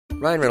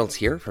Ryan Reynolds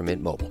here from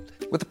Mint Mobile.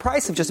 With the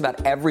price of just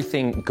about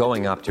everything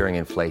going up during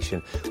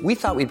inflation, we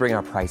thought we'd bring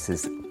our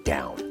prices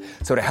down.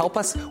 So to help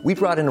us, we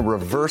brought in a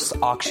reverse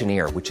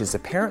auctioneer, which is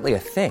apparently a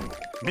thing.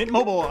 Mint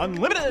Mobile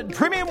Unlimited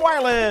Premium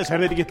Wireless. How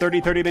to get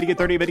 30, 30, bit to get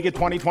 30, bit to get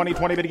 20, 20,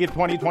 20, bit to get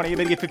 20, 20,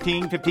 bit to get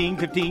 15, 15,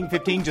 15,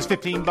 15, just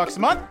 $15 a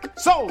month?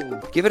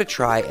 Sold! Give it a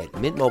try at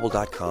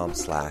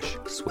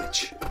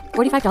mintmobile.com/switch.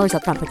 $45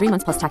 up front for 3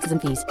 months plus taxes and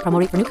fees. Promo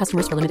rate for new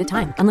customers for limited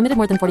time. Unlimited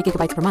more than 40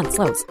 gigabytes per month.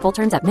 Slows full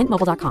terms at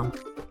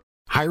mintmobile.com.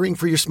 Hiring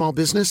for your small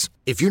business?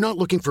 If you're not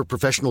looking for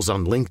professionals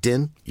on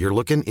LinkedIn, you're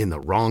looking in the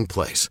wrong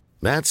place.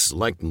 That's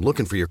like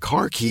looking for your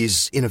car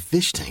keys in a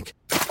fish tank.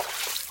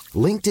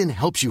 LinkedIn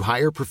helps you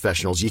hire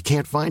professionals you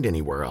can't find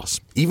anywhere else,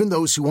 even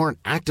those who aren't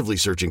actively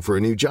searching for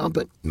a new job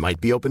but might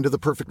be open to the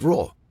perfect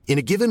role. In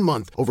a given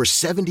month, over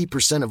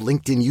 70% of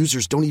LinkedIn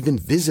users don't even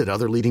visit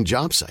other leading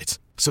job sites.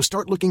 So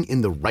start looking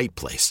in the right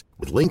place.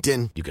 With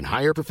LinkedIn, you can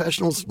hire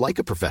professionals like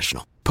a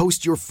professional.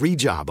 Post your free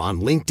job on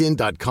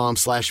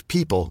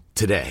linkedin.com/people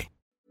today.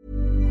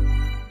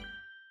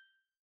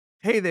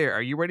 Hey there,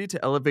 are you ready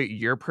to elevate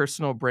your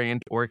personal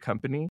brand or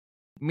company?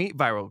 Meet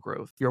Viral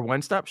Growth, your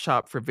one-stop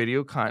shop for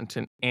video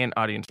content and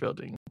audience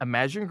building.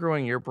 Imagine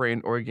growing your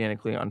brand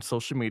organically on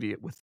social media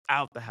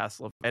without the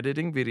hassle of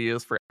editing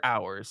videos for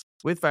hours.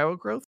 With Viral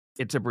Growth,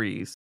 it's a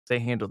breeze. They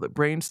handle the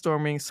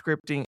brainstorming,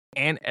 scripting,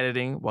 and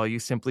editing while you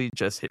simply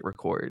just hit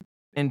record.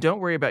 And don't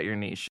worry about your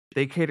niche.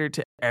 They cater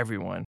to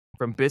everyone,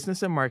 from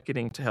business and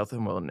marketing to health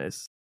and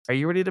wellness. Are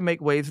you ready to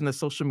make waves in the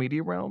social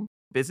media realm?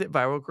 Visit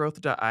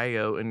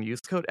viralgrowth.io and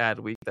use code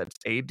ADWEEK, that's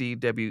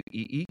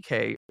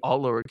ADWEEK,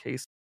 all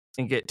lowercase,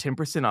 and get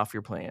 10% off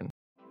your plan.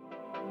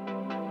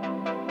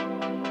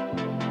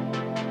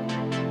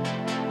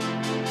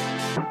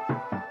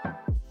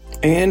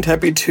 And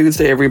happy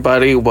Tuesday,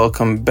 everybody.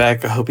 Welcome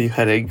back. I hope you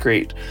had a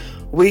great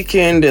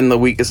weekend and the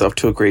week is off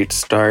to a great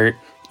start.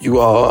 You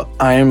all,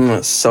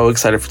 I'm so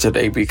excited for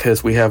today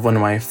because we have one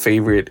of my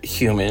favorite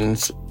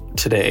humans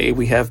today.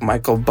 We have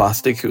Michael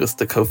Bosstick, who is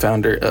the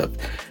co-founder of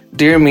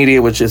Dear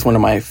Media, which is one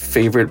of my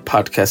favorite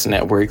podcast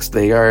networks.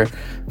 They are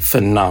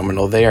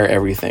phenomenal. They are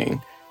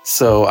everything.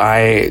 So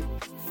I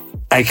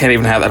can't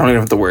even have, I don't even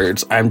have the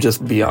words. I'm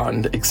just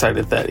beyond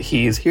excited that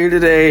he's here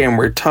today and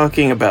we're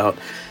talking about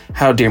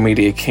how Dear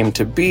Media came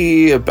to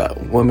be,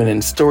 about women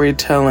in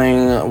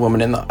storytelling,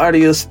 women in the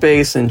audio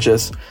space, and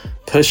just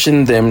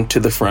pushing them to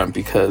the front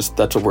because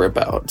that's what we're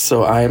about.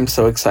 So I am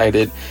so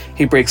excited.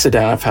 He breaks it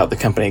down of how the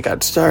company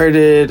got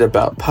started,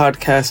 about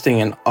podcasting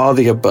and all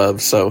the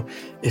above. So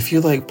if you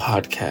like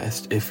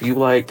podcast, if you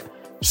like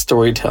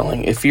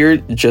storytelling, if you're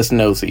just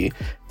nosy,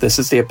 this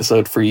is the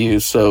episode for you.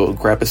 So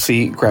grab a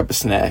seat, grab a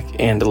snack,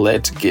 and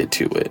let's get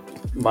to it.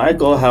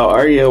 Michael, how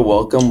are you?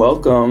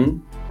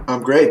 Welcome.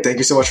 I'm great. Thank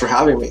you so much for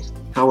having me.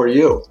 How are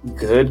you?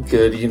 Good.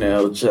 You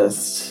know,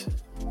 just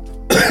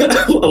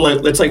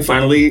it's like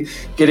finally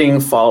getting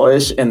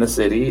fallish in the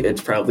city.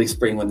 It's probably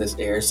spring when this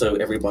airs, so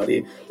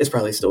everybody, it's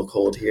probably still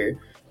cold here.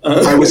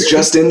 I was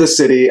just in the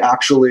city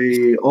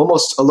actually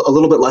almost a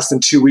little bit less than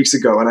 2 weeks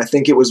ago, and I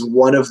think it was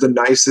one of the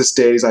nicest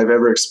days I've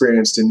ever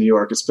experienced in New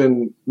York. It's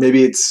been,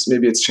 maybe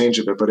it's changed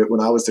a bit, but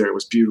when I was there, it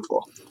was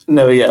beautiful.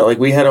 No, yeah, like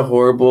we had a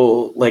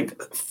horrible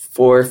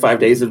 4 or 5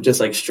 days of just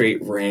like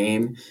straight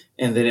rain,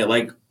 and then it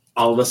like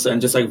all of a sudden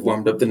just like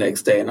warmed up the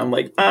next day, and I'm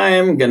like,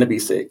 I'm gonna be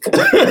sick.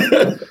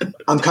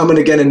 I'm coming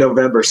again in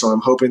November, so I'm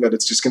hoping that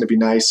it's just going to be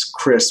nice,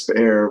 crisp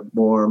air,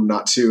 warm,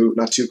 not too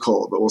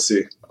cold, but we'll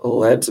see.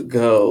 Let's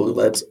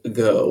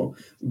go.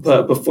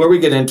 But before we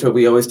get into it,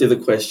 we always do the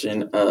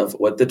question of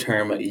what the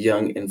term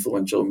young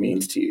influential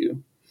means to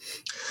you.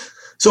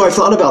 So I've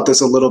thought about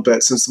this a little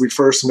bit since we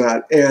first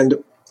met,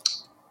 and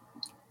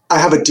I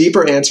have a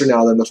deeper answer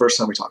now than the first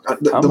time we talked.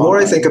 The more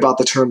I think about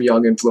the term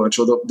young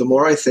influential, the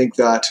more I think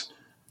that,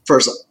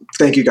 first,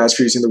 thank you guys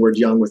for using the word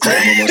young with me.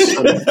 I'm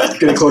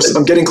getting close.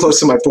 I'm getting close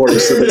to my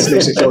 40s, so this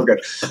makes me feel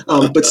good.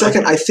 But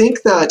second, I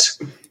think that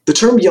the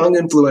term young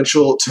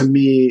influential to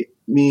me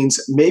means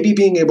maybe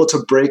being able to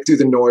break through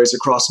the noise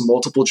across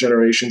multiple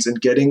generations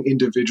and getting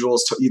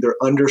individuals to either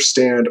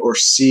understand or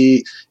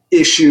see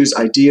issues,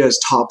 ideas,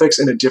 topics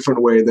in a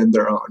different way than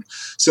their own.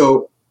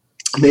 So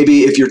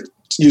maybe if you're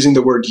using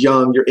the word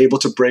young, you're able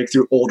to break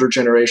through older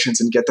generations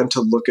and get them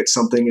to look at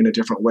something in a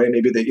different way.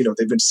 Maybe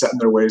they've been set in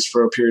their ways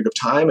for a period of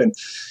time, and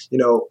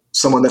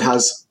someone that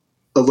has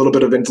a little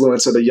bit of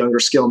influence at a younger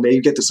scale may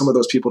get to some of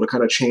those people to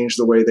kind of change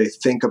the way they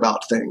think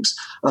about things.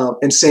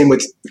 And same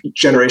with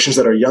generations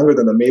that are younger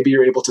than them. Maybe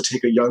you're able to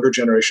take a younger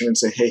generation and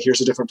say, hey,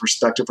 here's a different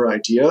perspective or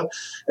idea.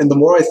 And the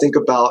more I think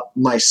about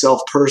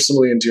myself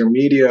personally in Dear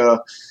Media,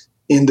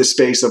 in the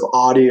space of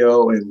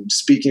audio and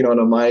speaking on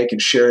a mic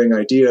and sharing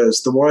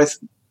ideas, the more I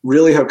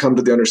really have come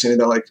to the understanding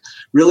that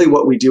really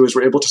what we do is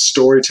we're able to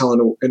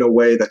storytell in a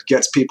way that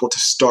gets people to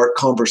start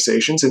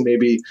conversations and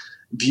maybe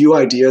view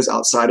ideas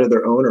outside of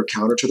their own or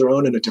counter to their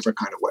own in a different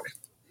kind of way.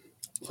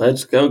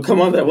 Let's go. Come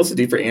on, that was a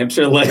deeper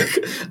answer. I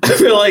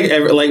feel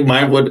like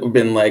mine would have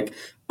been I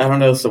don't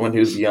know, someone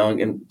who's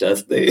young and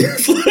does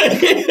things.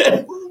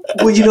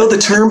 Well, the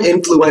term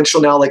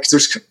influential now, like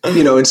there's,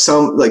 in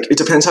some, like it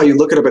depends how you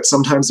look at it, but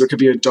sometimes there could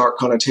be a dark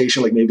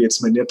connotation, like maybe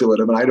it's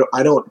manipulative, and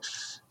I don't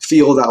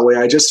feel that way.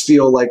 I just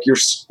feel like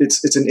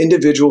it's an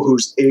individual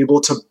who's able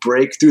to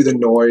break through the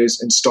noise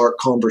and start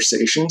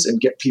conversations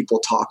and get people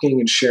talking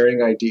and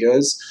sharing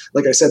ideas,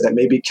 like I said, that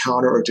may be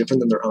counter or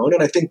different than their own.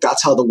 And I think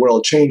that's how the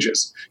world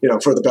changes,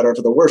 for the better or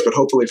for the worse, but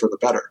hopefully for the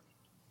better.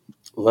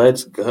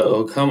 Let's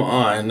go. Come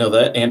on. No,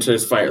 that answer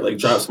is fire. Like,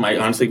 drops mic.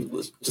 Honestly,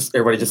 just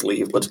everybody just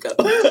leave. Let's go.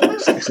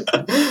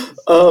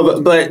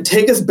 But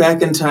take us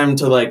back in time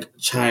to, like,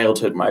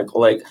 childhood,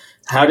 Michael. Like,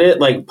 how did,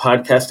 like,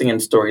 podcasting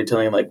and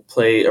storytelling, like,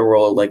 play a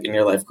role, like, in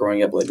your life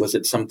growing up? Like, was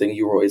it something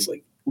you were always,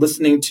 like,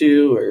 listening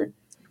to, or?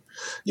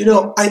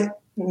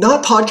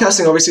 Not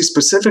podcasting, obviously,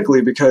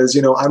 specifically, because,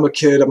 I'm a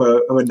kid. I'm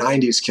a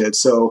 90s kid.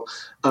 So,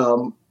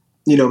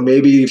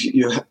 maybe if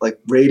you like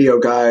radio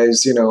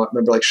guys, I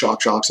remember like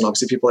Shock Jocks, and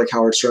obviously people like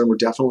Howard Stern were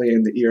definitely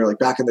in the ear. Like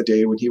back in the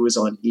day when he was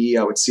on E,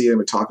 I would see him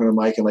and talking to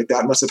Mike, and like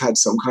that must have had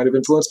some kind of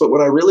influence. But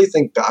when I really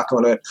think back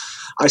on it,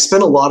 I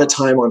spent a lot of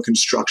time on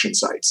construction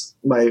sites.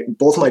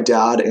 Both my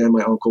dad and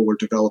my uncle were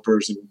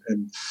developers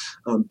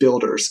and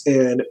builders.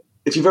 And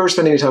if you've ever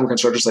spent any time on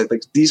construction sites,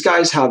 like these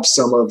guys have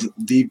some of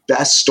the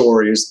best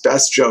stories,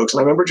 best jokes. And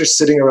I remember just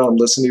sitting around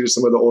listening to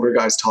some of the older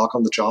guys talk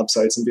on the job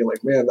sites and being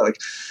like, man, like,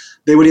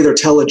 they would either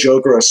tell a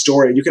joke or a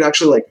story. You could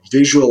actually like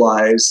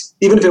visualize,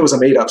 even if it was a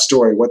made up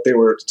story, what they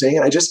were saying.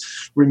 And I just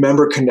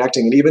remember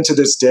connecting. And even to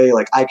this day,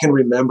 like I can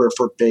remember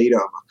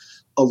verbatim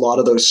a lot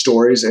of those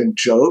stories and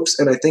jokes.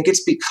 And I think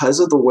it's because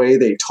of the way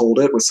they told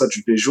it with such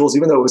visuals,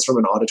 even though it was from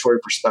an auditory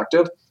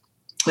perspective.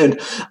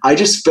 And I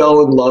just fell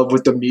in love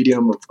with the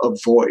medium of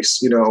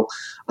voice,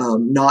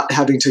 not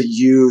having to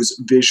use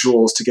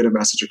visuals to get a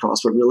message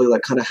across, but really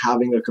like kind of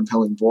having a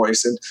compelling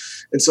voice.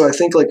 And so I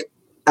think like,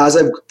 as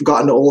I've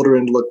gotten older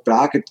and looked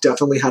back, it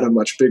definitely had a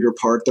much bigger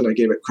part than I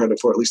gave it credit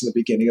for, at least in the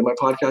beginning of my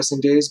podcasting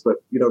days. But,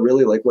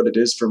 really like what it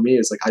is for me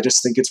is like, I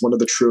just think it's one of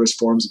the truest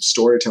forms of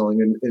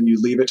storytelling, and you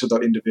leave it to the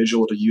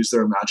individual to use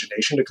their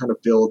imagination to kind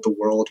of build the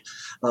world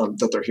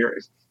that they're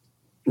hearing.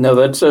 No,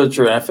 that's so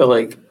true. I feel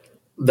like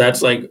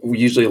that's like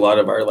usually a lot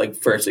of our like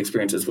first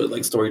experiences with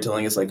like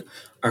storytelling is like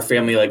our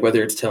family, like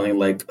whether it's telling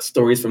like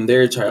stories from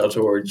their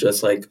childhood or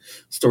just like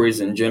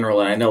stories in general.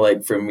 And I know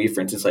like for me,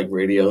 for instance, like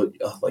radio,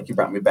 like you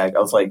brought me back. I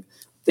was like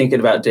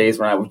thinking about days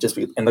when I would just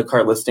be in the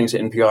car listening to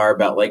NPR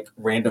about like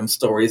random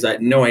stories I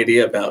had no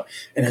idea about.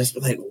 And I was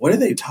like, what are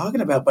they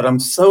talking about? But I'm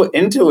so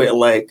into it.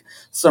 Like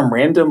some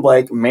random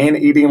like man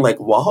eating like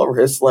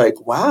walrus,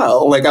 like,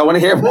 wow. Like I want to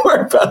hear more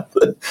about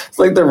it's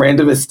like the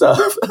randomest stuff.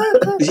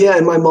 Yeah.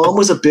 And my mom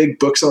was a big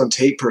books on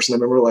tape person. I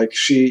remember like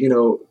she,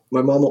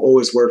 my mom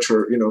always worked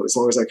for, as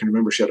long as I can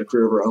remember, she had a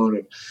career of her own.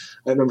 And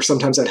I remember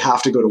sometimes I'd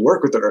have to go to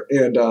work with her.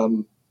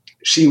 And,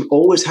 she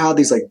always had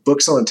these like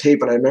books on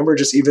tape. And I remember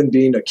just even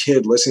being a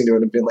kid listening to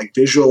it and being like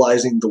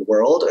visualizing the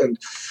world. And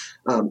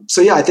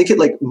so, yeah, I think it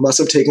like must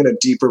have taken a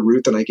deeper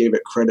root than I gave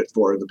it credit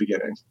for in the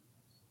beginning.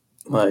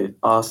 Like,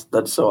 awesome.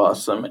 That's so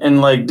awesome.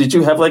 And like, did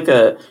you have like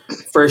a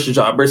first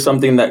job or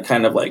something that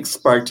kind of like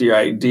sparked your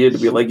idea to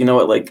be like, you know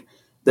what, like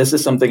this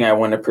is something I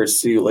want to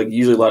pursue? Like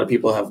usually a lot of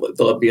people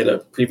they'll be at a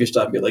previous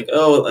job and be like,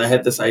 oh, I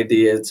had this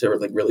idea to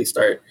like really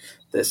start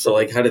this. So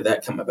like, how did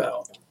that come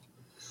about?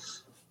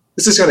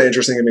 This is kind of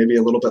interesting and maybe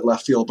a little bit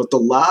left field, but the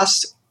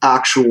last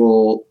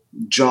actual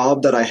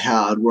job that I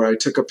had where I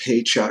took a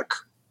paycheck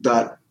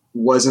that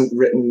wasn't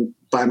written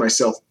by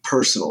myself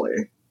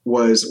personally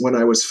was when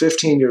I was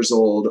 15 years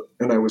old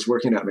and I was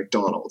working at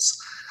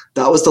McDonald's.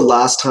 That was the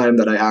last time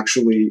that I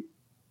actually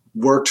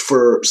worked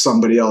for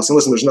somebody else. And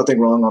listen, there's nothing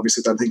wrong,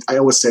 obviously. I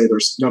always say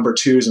there's number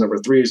 2s and number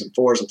 3s and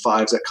 4s and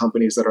 5s at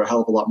companies that are a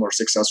hell of a lot more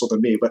successful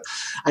than me. But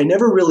I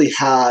never really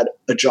had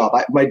a job.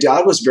 My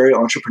dad was very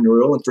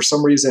entrepreneurial, and for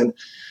some reason,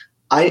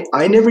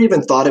 I never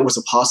even thought it was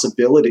a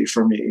possibility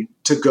for me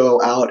to go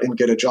out and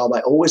get a job. I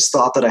always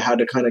thought that I had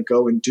to kind of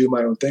go and do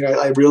my own thing.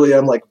 I really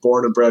am like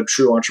born and bred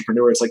true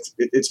entrepreneur. It's like,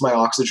 it's my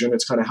oxygen.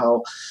 It's kind of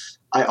how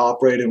I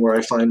operate and where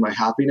I find my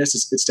happiness.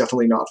 It's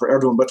definitely not for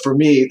everyone, but for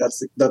me,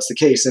 that's the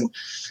case. And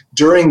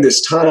during this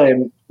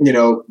time,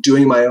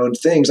 doing my own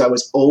things, I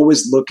was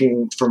always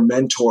looking for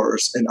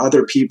mentors and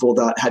other people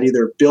that had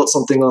either built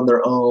something on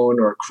their own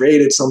or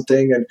created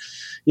something. And,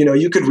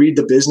 you could read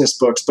the business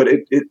books, but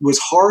it was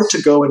hard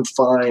to go and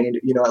find,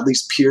 at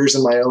least peers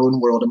in my own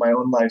world, in my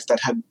own life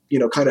that had,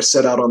 kind of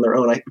set out on their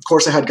own. Of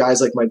course, I had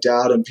guys like my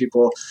dad and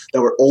people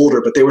that were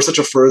older, but they were such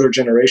a further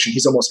generation.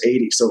 He's almost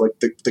 80. So like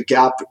the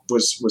gap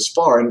was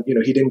far, and,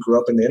 he didn't grow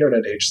up in the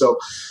internet age. So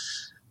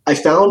I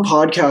found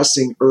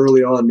podcasting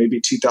early on, maybe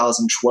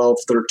 2012,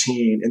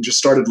 13, and just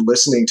started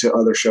listening to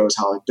other shows,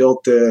 How I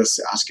Built This,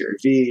 Ask Gary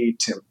Vee,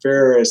 Tim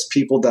Ferriss,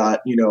 people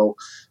that,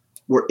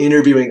 were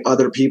interviewing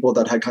other people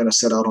that had kind of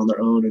set out on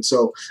their own. And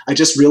so I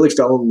just really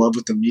fell in love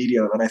with the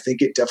medium, and I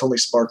think it definitely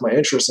sparked my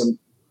interest. And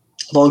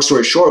long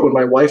story short, when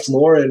my wife,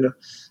 Lauren,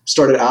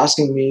 started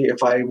asking me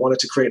if I wanted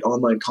to create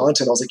online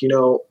content, I was like,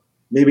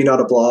 maybe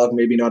not a blog,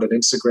 maybe not an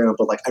Instagram,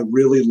 but like I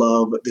really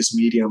love this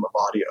medium of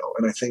audio.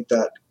 And I think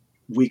that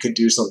we could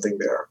do something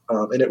there.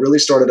 And it really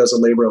started as a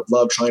labor of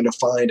love, trying to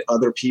find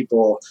other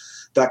people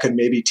that could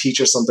maybe teach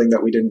us something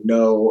that we didn't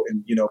know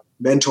and,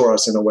 mentor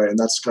us in a way. And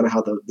that's kind of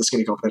how the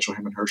Skinny Confidential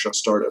Him and Her show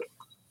started.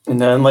 And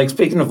then,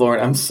 speaking of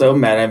Lauren, I'm so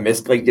mad I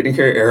missed, getting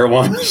her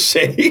Erewhon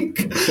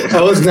shake.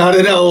 I was not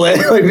in LA.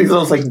 I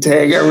was like,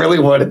 dang, I really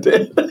wanted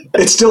it.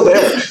 It's still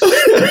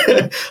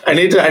there. I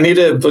need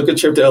to book a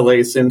trip to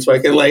LA soon so I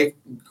can,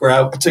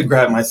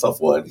 grab myself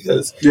one,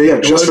 because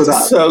just for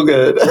that. So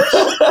good.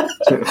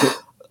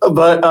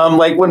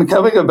 But, when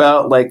coming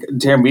about,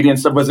 Dare Media and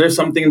stuff, was there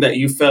something that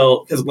you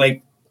felt, because,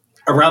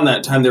 around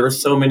that time, there were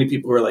so many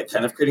people who were,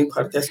 kind of creating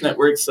podcast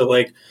networks. So,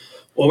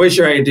 what was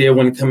your idea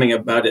when coming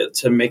about it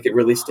to make it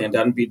really stand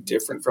out and be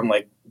different from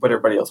what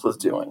everybody else was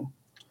doing?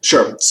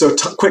 Sure. So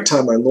quick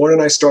timeline. Lauren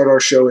and I started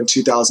our show in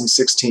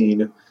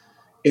 2016.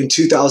 In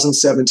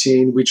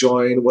 2017, we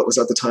joined what was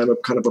at the time a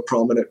kind of a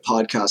prominent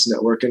podcast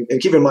network. And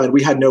keep in mind,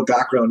 we had no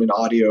background in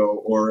audio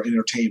or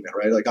entertainment,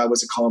 right? I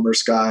was a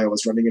commerce guy. I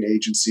was running an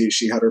agency.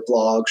 She had her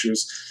blog. She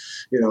was,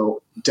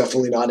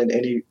 definitely not in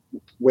any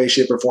way,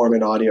 shape, or form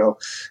in audio.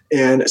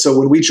 And so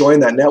when we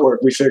joined that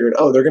network, we figured,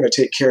 they're going to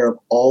take care of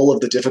all of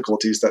the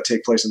difficulties that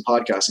take place in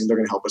podcasting. They're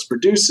going to help us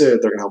produce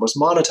it. They're going to help us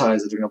monetize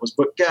it. They're going to help us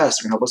book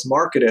guests. They're going to help us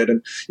market it.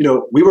 And,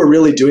 we were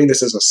really doing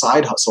this as a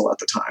side hustle at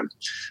the time.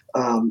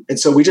 And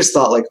so we just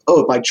thought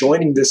by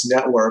joining this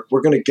network,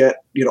 we're going to get,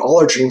 all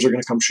our dreams are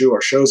going to come true.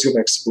 Our show's going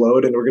to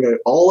explode, and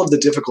all of the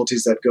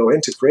difficulties that go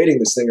into creating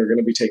this thing are going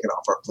to be taken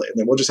off our plate. And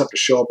then we'll just have to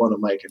show up on a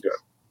mic and do it.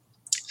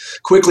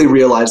 Quickly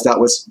realized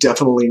that was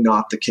definitely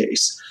not the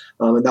case,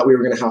 and that we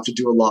were going to have to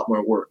do a lot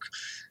more work.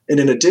 And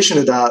in addition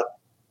to that,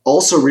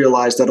 also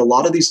realized that a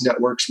lot of these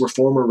networks were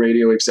former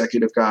radio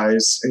executive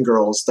guys and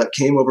girls that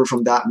came over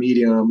from that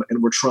medium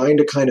and were trying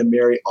to kind of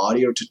marry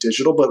audio to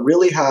digital, but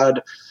really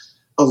had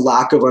a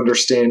lack of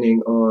understanding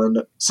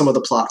on some of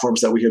the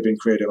platforms that we had been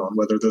created on,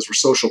 whether those were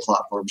social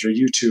platforms or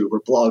YouTube or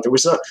blog.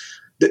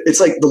 It's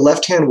like the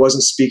left hand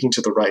wasn't speaking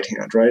to the right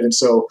hand, right? And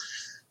so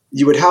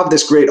you would have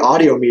this great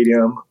audio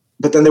medium,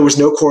 but then there was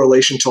no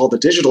correlation to all the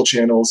digital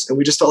channels. And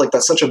we just felt like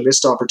that's such a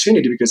missed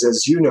opportunity because,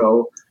 as you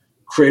know,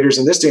 creators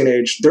in this day and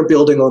age, they're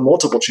building on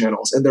multiple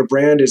channels and their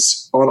brand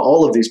is on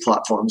all of these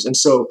platforms. And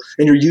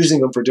you're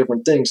using them for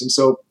different things. And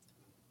so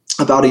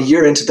about a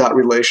year into that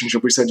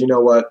relationship, we said, you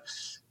know what,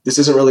 this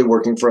isn't really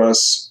working for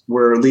us.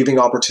 We're leaving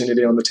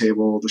opportunity on the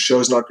table. The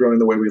show's not growing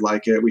the way we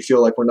like it. We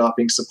feel like we're not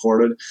being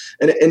supported.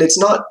 And it's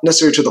not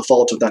necessarily to the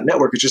fault of that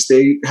network. It's just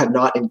they had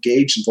not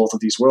engaged in both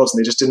of these worlds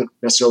and they just didn't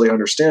necessarily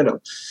understand them.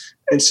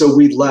 And so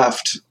we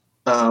left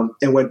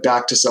and went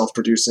back to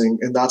self-producing.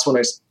 And that's when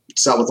I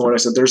sat with Lauren. I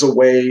said, there's a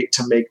way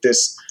to make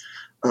this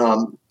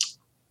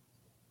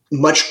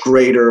much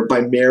greater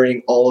by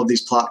marrying all of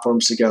these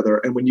platforms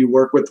together. And when you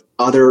work with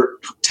other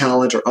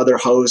talent or other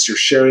hosts, you're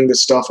sharing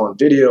this stuff on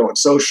video and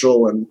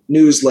social and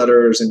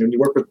newsletters. And when you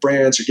work with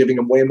brands, you're giving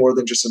them way more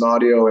than just an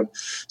audio. And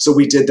so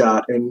we did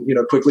that and,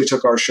 quickly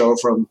took our show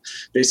from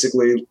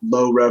basically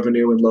low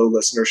revenue and low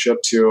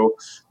listenership to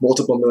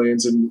multiple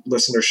millions in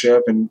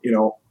listenership and,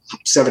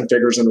 7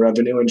 figures in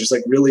revenue, and just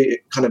really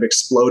kind of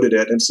exploded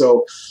it. And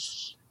so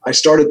I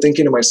started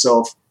thinking to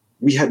myself,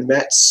 we had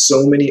met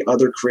so many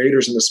other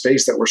creators in the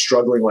space that were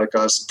struggling like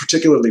us,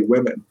 particularly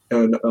women.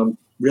 And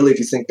really, if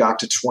you think back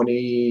to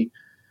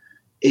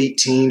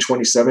 2018,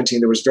 2017,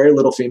 there was very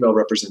little female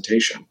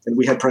representation. And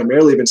we had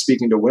primarily been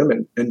speaking to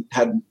women and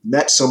had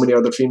met so many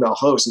other female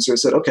hosts. And so I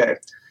said, okay,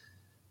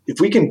 if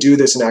we can do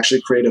this and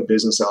actually create a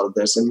business out of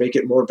this and make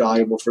it more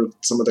valuable for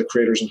some of the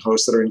creators and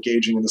hosts that are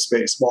engaging in the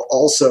space, while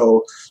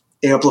also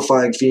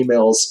amplifying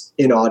females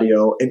in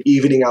audio and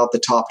evening out the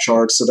top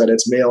charts so that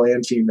it's male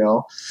and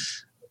female,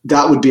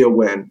 that would be a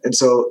win. And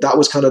so that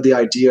was kind of the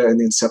idea and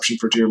the inception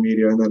for Dare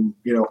Media. And then,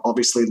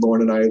 obviously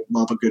Lauren and I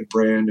love a good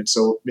brand. And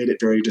so made it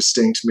very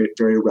distinct, made it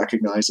very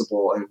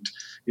recognizable, and,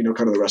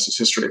 kind of the rest is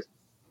history.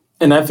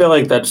 And I feel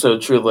like that's so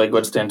true.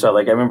 What stands out,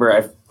 I remember,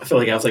 I feel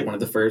like I was one of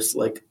the first,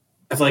 I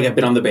feel like I've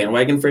been on the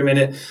bandwagon for a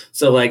minute.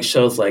 So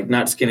shows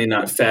Not Skinny,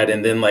 Not Fat.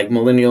 And then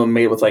Millennial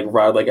Made with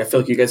Rod. I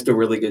feel like you guys do a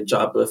really good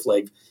job with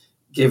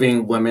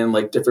giving women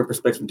different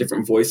perspectives,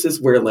 different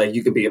voices, where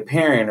you could be a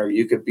parent or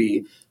you could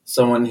be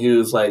someone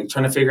who's trying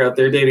to figure out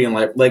their dating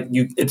life.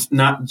 It's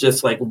not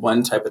just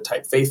one type of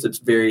typeface. It's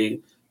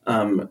very,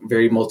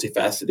 very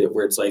multifaceted,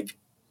 where it's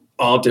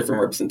all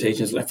different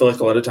representations. And I feel like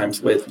a lot of times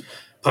with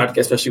podcasts,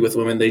 especially with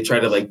women, they try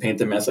to paint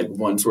them as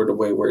one sort of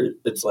way where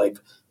it's the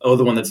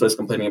one that's always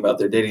complaining about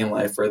their dating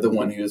life, or the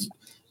one who's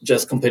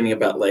just complaining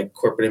about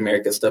corporate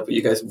America stuff. But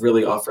you guys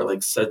really offer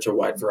such a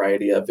wide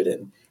variety of it,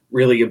 and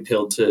really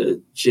appeal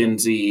to Gen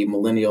Z,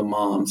 millennial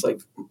moms,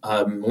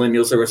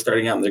 millennials that were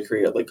starting out in their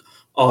career,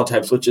 all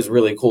types, which is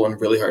really cool and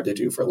really hard to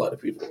do for a lot of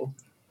people.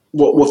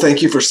 Well,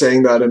 thank you for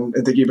saying that, and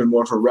thank you even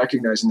more for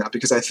recognizing that,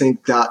 because I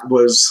think that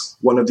was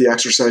one of the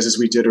exercises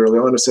we did early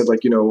on. It said,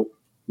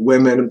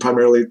 women, and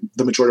primarily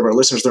the majority of our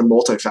listeners, they're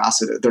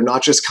multifaceted. They're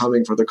not just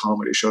coming for the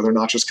comedy show. They're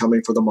not just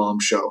coming for the mom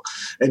show.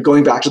 And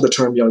going back to the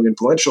term young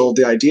influential,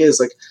 the idea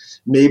is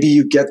maybe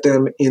you get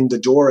them in the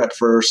door at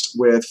first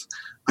with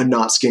a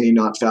not skinny,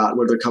 not fat,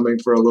 where they're coming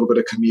for a little bit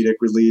of comedic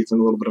relief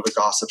and a little bit of a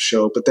gossip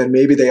show. But then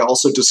maybe they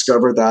also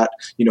discover that,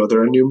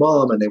 they're a new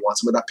mom and they want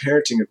some of that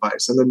parenting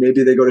advice. And then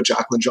maybe they go to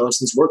Jaclyn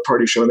Johnson's work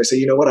party show and they say,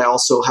 you know what, I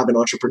also have an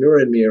entrepreneur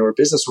in me or a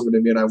businesswoman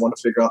in me and I want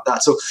to figure out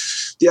that. So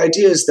the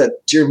idea is that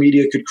Dear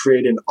Media could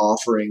create an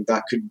offering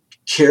that could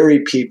carry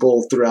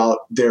people throughout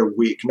their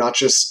week, not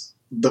just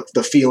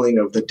the feeling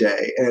of the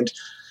day. And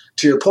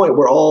to your point,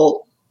 we're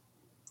all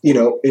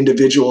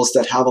individuals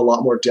that have a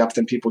lot more depth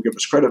than people give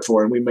us credit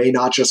for. And we may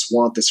not just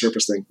want the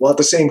surface thing. Well, at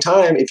the same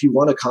time, if you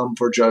want to come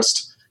for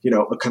just,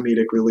 a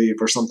comedic relief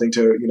or something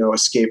to,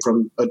 escape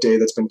from a day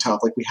that's been tough,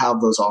 like we have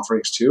those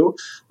offerings too.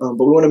 But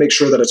we want to make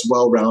sure that it's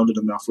well-rounded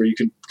enough where you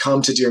can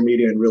come to Dear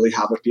Media and really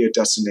have it be a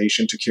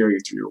destination to carry you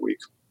through your week.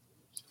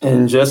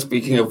 And just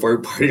speaking of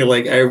work party,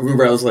 like I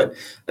remember I was like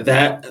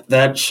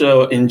that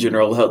show in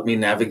general helped me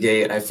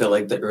navigate, I feel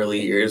like, the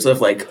early years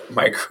of like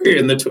my career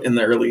in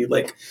the early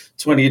like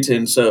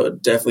 2010. So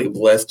definitely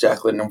blessed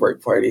Jaclyn and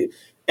Work Party.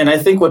 And I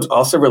think what's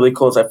also really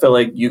cool is I feel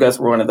like you guys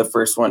were one of the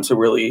first ones to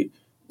really,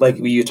 like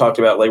you talked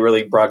about, like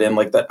really brought in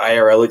like that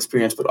IRL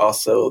experience, but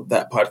also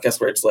that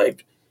podcast where it's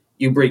like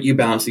you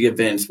balance the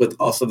events with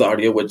also the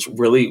audio, which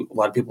really a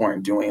lot of people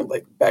weren't doing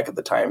like back at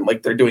the time.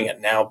 Like they're doing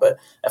it now, but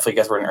I feel like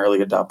you guys were an early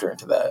adopter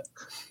into that.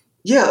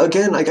 Yeah,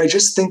 again, like I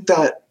just think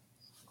that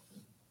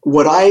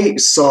what I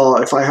saw,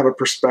 if I have a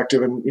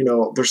perspective, and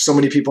there's so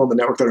many people on the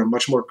network that are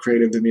much more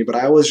creative than me, but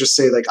I always just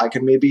say like I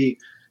can maybe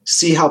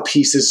see how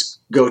pieces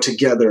go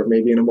together,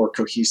 maybe in a more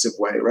cohesive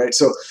way, right?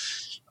 So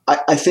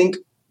I think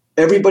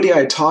everybody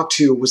I talked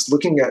to was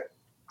looking at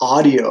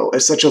audio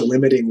as such a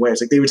limiting way.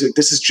 It's like they would say,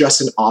 this is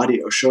just an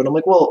audio show. And I'm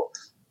like, well,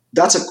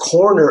 that's a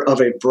corner of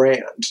a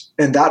brand,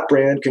 and that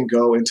brand can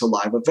go into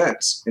live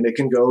events, and it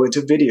can go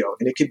into video,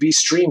 and it could be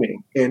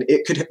streaming, and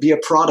it could be a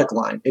product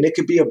line, and it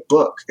could be a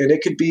book, and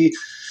it could be,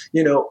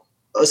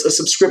 a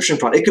subscription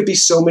product. It could be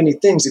so many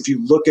things if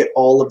you look at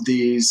all of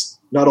these,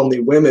 not only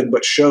women,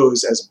 but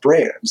shows as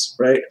brands,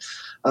 right?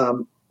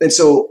 And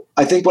so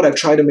I think what I've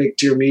tried to make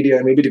Dear Media,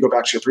 and maybe to go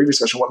back to your previous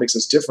question, what makes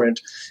us different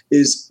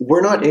is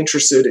we're not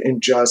interested in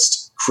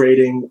just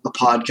creating a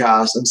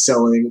podcast and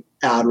selling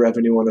ad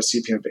revenue on a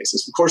CPM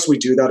basis. Of course, we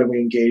do that and we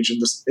engage in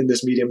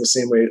this medium the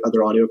same way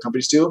other audio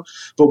companies do.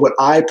 But what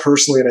I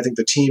personally, and I think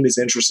the team is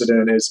interested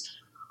in, is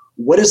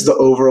what is the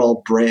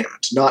overall brand,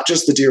 not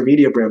just the Dear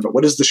Media brand, but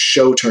what is the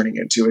show turning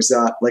into? Is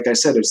that, like I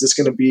said, is this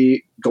going to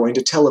be going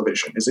to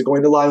television? Is it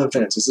going to live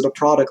events? Is it a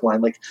product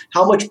line? Like,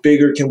 how much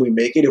bigger can we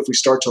make it if we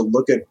start to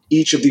look at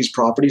each of these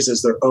properties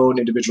as their own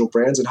individual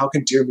brands? And how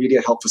can Dear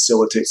Media help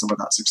facilitate some of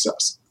that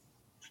success?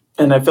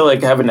 And I feel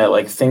like having to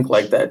like think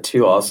like that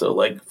too, also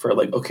like for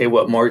like, okay,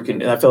 what more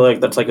can, and I feel like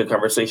that's like a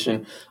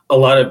conversation a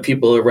lot of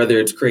people, whether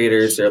it's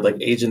creators or like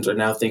agents, are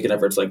now thinking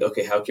of. It's like,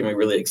 okay, how can we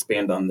really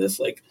expand on this?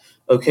 Like,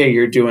 okay,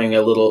 you're doing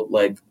a little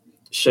like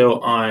show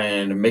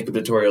on makeup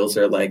tutorials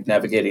or like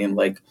navigating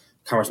like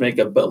commerce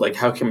makeup, but like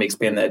how can we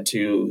expand that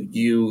to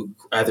you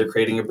either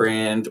creating a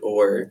brand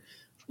or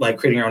like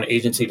creating your own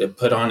agency to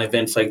put on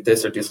events like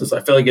this or do this?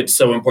 I feel like it's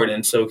so important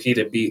and so key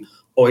to be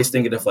always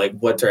thinking of like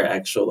what's our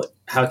actual, like,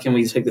 how can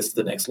we take this to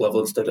the next level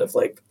instead of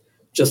like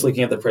just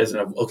looking at the present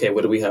of, okay,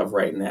 what do we have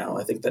right now?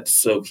 I think that's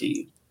so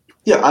key.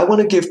 Yeah, I want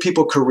to give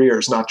people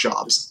careers, not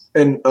jobs.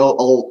 And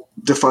I'll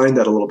define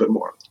that a little bit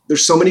more.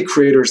 There's so many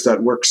creators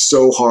that work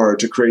so hard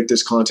to create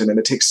this content, and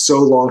it takes so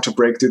long to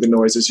break through the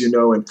noise, as you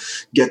know, and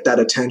get that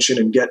attention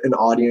and get an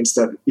audience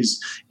that is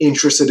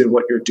interested in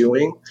what you're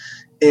doing.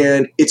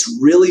 And it's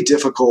really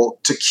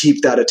difficult to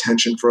keep that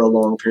attention for a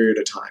long period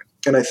of time.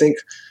 And I think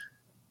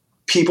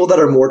people that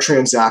are more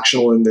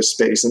transactional in this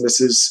space, and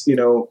this is,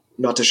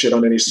 not to shit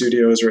on any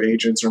studios or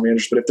agents or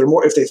managers, but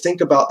if they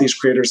think about these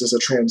creators as a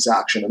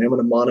transaction and I'm going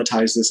to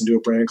monetize this and do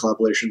a brand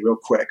collaboration real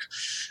quick,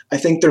 I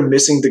think they're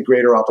missing the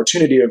greater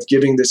opportunity of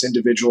giving this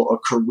individual a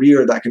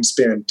career that can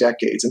span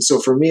decades. And so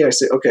for me, I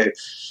say, okay,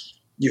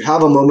 you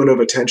have a moment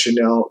of attention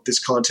now. This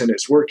content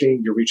is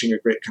working. You're reaching a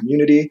great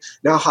community.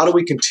 Now, how do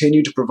we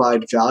continue to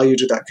provide value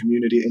to that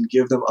community and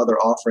give them other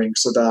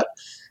offerings so that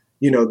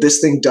this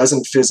thing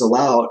doesn't fizzle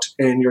out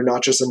and you're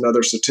not just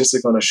another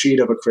statistic on a sheet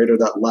of a creator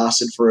that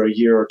lasted for a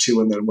year or two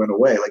and then went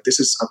away. Like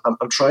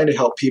I'm trying to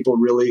help people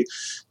really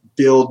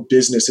build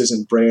businesses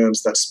and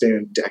brands that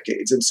span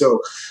decades. And so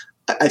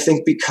I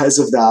think because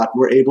of that,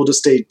 we're able to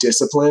stay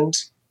disciplined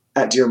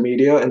at Dear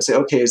Media and say,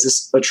 okay, is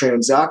this a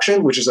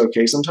transaction, which is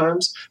okay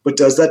sometimes, but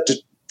does that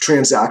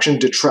transaction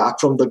detract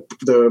from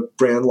the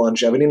brand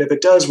longevity? And if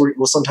it does,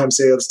 we'll sometimes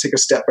say, let's take a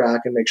step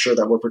back and make sure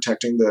that we're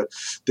protecting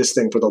this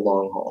thing for the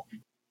long haul.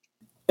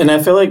 And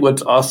I feel like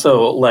what's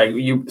also like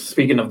you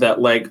speaking of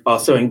that, like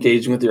also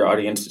engaging with your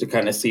audience to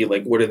kind of see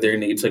like what are their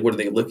needs, like what are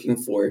they looking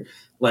for,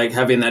 like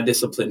having that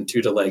discipline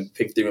too to like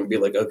pick through and be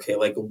like, okay,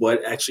 like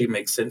what actually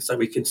makes sense that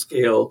we can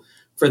scale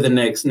for the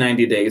next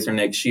 90 days or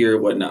next year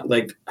or whatnot.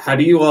 Like how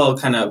do you all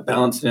kind of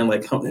balance it and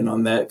like hone in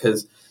on that?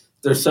 Because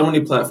there's so many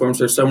platforms,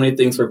 there's so many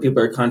things where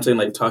people are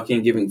constantly like talking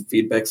and giving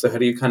feedback. So how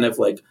do you kind of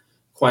like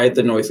quiet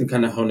the noise and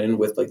kind of hone in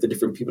with like the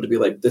different people to be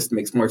like, this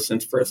makes more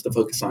sense for us to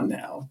focus on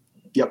now?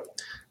 Yep.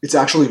 It's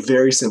actually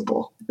very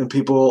simple. And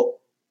people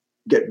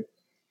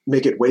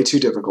make it way too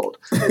difficult.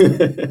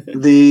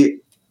 The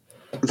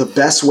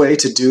best way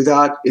to do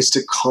that is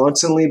to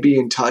constantly be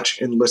in touch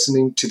and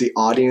listening to the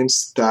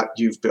audience that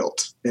you've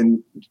built.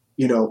 And,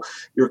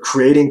 you're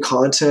creating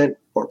content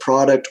or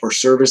product or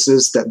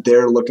services that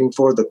they're looking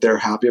for, that they're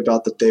happy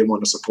about, that they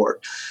want to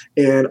support.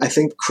 And I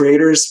think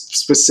creators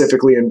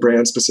specifically and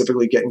brands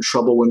specifically get in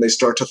trouble when they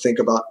start to think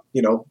about,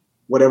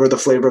 whatever the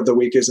flavor of the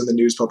week is in the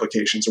news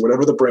publications or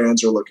whatever the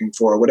brands are looking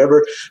for,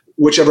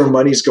 whichever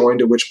money's going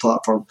to which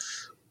platform.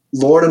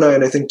 Lauren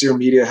and I think Dear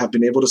Media have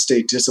been able to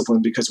stay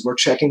disciplined because we're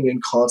checking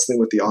in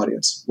constantly with the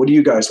audience. What do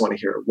you guys want to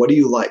hear? What do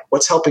you like?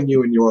 What's helping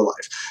you in your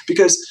life?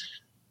 Because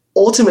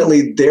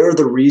ultimately, they're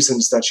the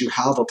reasons that you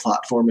have a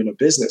platform and a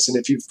business. And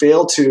if you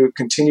fail to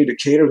continue to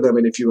cater them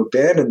and if you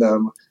abandon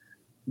them,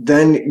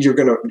 then you're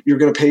gonna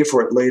pay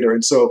for it later.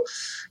 And so,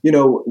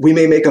 we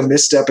may make a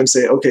misstep and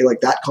say, okay,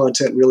 like that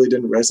content really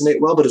didn't resonate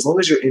well. But as long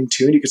as you're in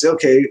tune, you can say,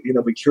 okay,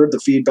 we cured the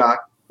feedback.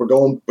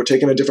 We're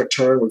taking a different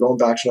turn. We're going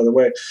back to another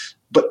way.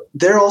 But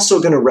they're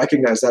also going to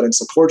recognize that and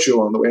support you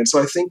along the way. And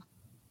so I think,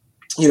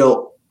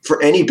 for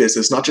any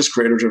business, not just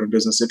creator-driven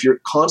business, if you're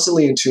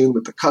constantly in tune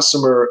with the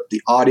customer, the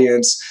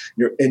audience,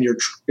 and you're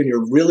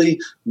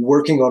really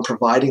working on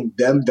providing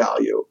them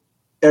value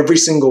every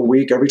single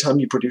week, every time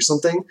you produce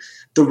something,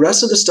 the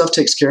rest of the stuff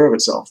takes care of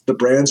itself. The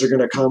brands are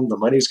going to come, the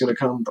money's going to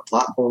come, the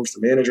platforms,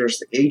 the managers,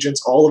 the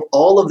agents,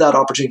 all of that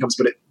opportunity comes,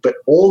 but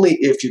only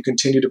if you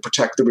continue to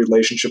protect the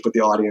relationship with the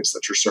audience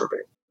that you're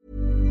serving.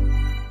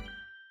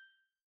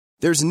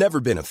 There's never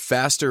been a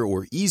faster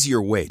or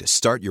easier way to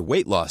start your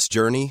weight loss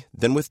journey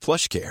than with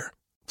PlushCare.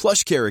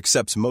 PlushCare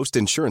accepts most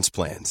insurance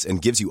plans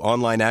and gives you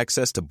online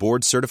access to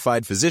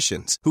board-certified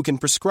physicians who can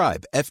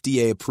prescribe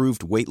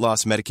FDA-approved weight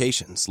loss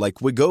medications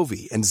like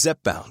Wegovy and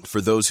Zepbound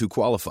for those who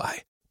qualify.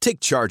 Take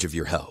charge of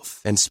your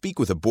health and speak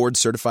with a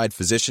board-certified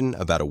physician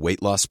about a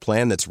weight loss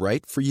plan that's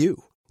right for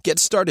you. Get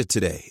started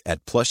today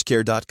at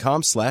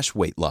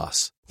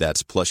plushcare.com/weight-loss.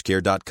 That's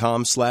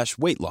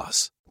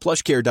plushcare.com/weight-loss.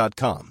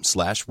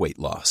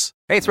 plushcare.com/weight-loss.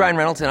 Hey, it's Ryan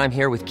Reynolds, and I'm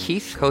here with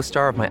Keith,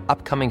 co-star of my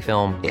upcoming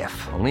film,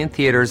 If, only in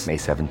theaters May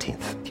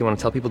 17th. Do you want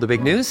to tell people the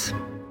big news?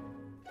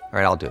 All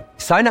right, I'll do it.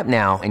 Sign up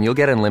now and you'll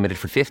get unlimited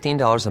for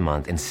 $15 a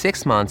month and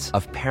 6 months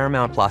of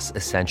Paramount Plus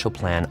Essential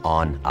Plan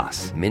on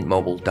us.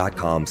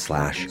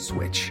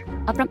 MintMobile.com/switch.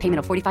 Upfront payment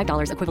of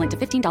 $45 equivalent to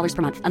 $15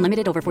 per month.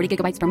 Unlimited over 40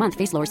 gigabytes per month.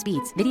 Face lower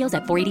speeds. Videos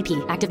at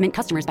 480p. Active Mint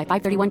customers by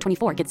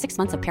 531.24 get 6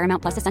 months of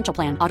Paramount Plus Essential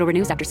Plan. Auto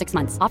renews after 6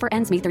 months. Offer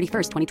ends May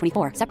 31st,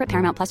 2024. Separate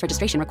Paramount Plus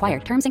registration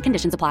required. Terms and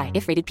conditions apply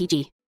if rated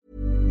PG.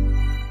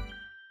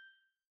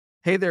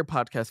 Hey there,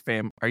 podcast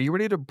fam. Are you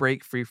ready to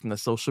break free from the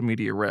social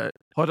media rut?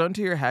 Hold on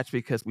to your hatch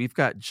because we've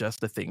got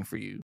just the thing for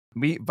you.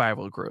 Meet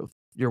Viral Growth,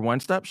 your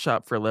one-stop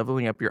shop for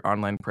leveling up your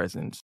online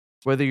presence.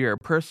 Whether you're a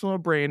personal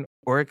brand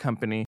or a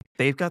company,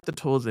 they've got the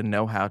tools and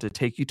know-how to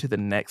take you to the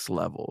next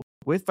level.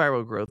 With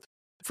Viral Growth,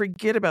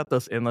 forget about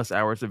those endless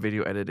hours of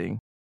video editing.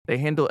 They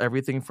handle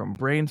everything from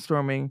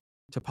brainstorming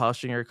to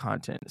polishing your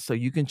content so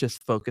you can just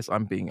focus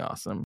on being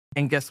awesome.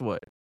 And guess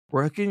what?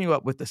 We're hooking you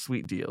up with a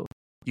sweet deal.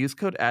 Use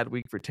code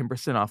ADWEEK for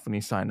 10% off when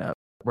you sign up.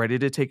 Ready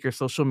to take your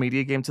social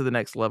media game to the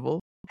next level?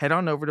 Head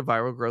on over to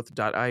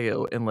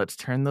viralgrowth.io and let's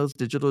turn those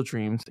digital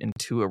dreams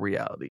into a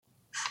reality.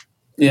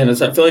 Yeah, and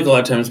I feel like a lot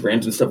of times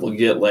brands and stuff will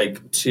get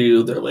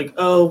they're like,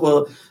 oh,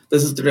 well,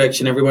 this is the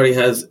direction. Everybody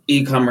has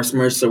e-commerce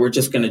merch, so we're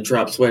just going to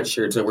drop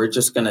sweatshirts, or we're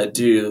just going to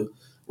do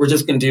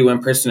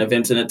in-person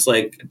events. And it's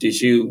like,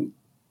 did you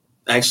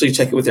actually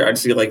check it with your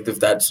audience to see if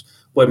that's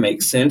what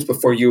makes sense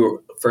before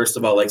you, first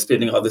of all,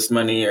 spending all this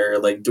money or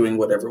doing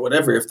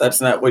whatever. If that's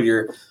not what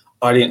your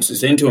audience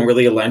is into and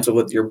really aligns with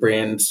what your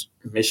brand's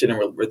mission and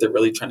what they're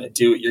really trying to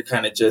do, you're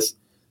kind of just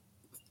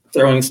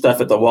throwing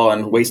stuff at the wall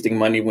and wasting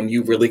money when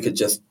you really could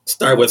just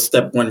start with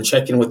step one,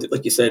 checking with,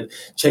 like you said,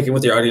 checking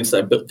with your audience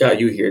that got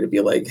you here to be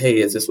like, hey,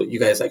 is this what you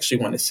guys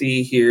actually want to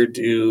see here?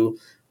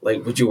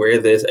 Would you wear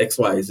this X,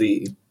 Y,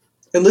 Z?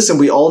 And listen,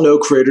 we all know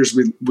creators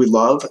we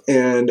love,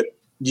 and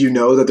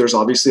that there's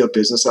obviously a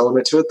business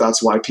element to it.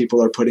 That's why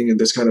people are putting in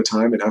this kind of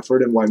time and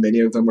effort, and why many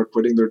of them are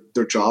quitting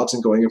their jobs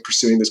and going and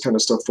pursuing this kind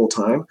of stuff full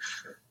time.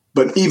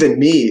 But even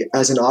me,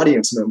 as an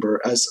audience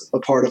member, as a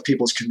part of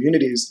people's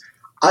communities,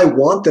 I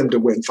want them to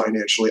win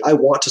financially. I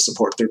want to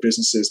support their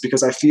businesses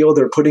because I feel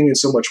they're putting in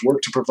so much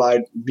work to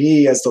provide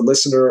me as the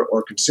listener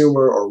or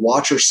consumer or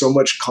watcher so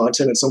much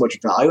content and so much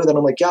value that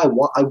I'm like, yeah,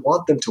 I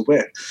want them to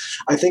win.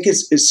 I think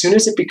as soon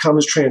as it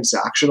becomes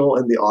transactional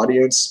and the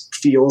audience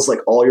feels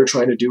like all you're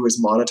trying to do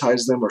is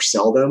monetize them or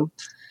sell them,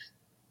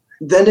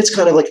 then it's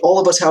kind of like all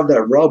of us have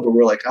that rub where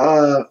we're like,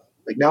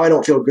 now I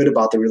don't feel good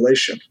about the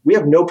relationship. We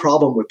have no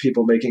problem with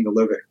people making a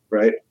living,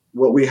 right?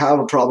 What we have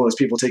a problem is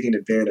people taking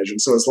advantage.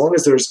 And so as long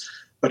as there's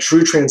a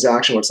true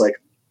transaction where it's like,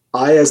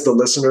 I as the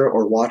listener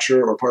or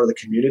watcher or part of the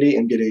community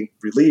am getting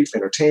relief,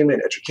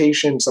 entertainment,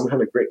 education, some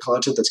kind of great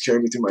content that's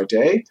carrying me through my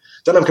day,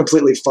 then I'm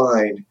completely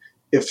fine.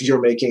 If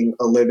you're making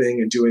a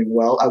living and doing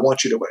well, I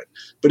want you to win.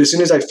 But as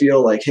soon as I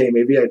feel like, hey,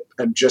 maybe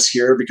I'm just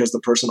here because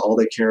the person, all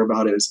they care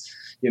about is,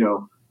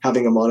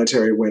 having a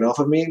monetary win off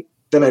of me,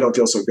 then I don't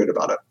feel so good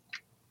about it.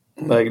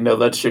 Like, no,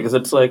 that's true. Because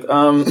it's like,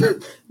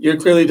 you're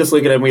clearly just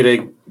looking at me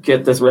to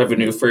get this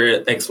revenue for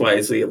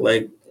XYZ.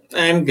 Like,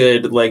 I'm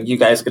good. Like, you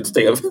guys could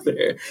stay over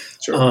there.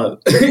 Sure.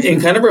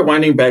 And kind of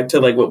rewinding back to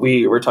like what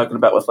we were talking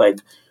about with like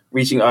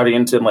reaching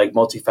audience and like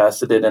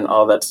multifaceted and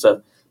all that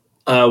stuff.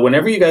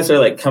 Whenever you guys are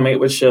like coming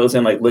up with shows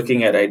and like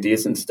looking at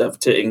ideas and stuff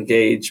to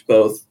engage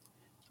both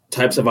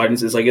types of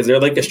audiences, like, is there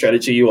like a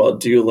strategy you all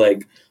do?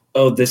 Like,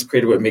 oh, this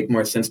creator would make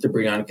more sense to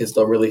bring on because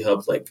they'll really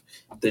help like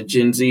the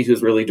Gen Z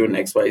who's really doing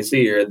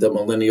XYZ, or the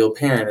millennial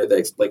parent, or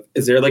the like,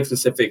 is there like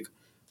specific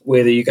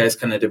way that you guys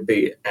kind of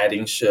debate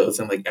adding shows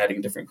and like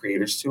adding different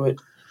creators to it?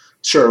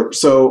 Sure.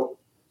 So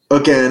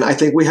again, I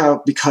think we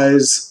have,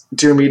 because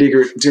Dear Media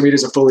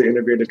is a fully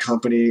integrated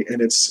company, and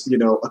it's, you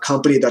know, a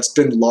company that's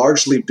been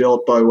largely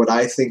built by what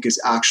I think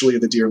is actually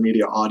the Dear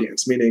Media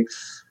audience, meaning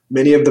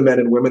many of the men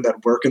and women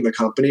that work in the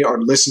company are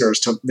listeners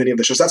to many of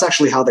the shows. That's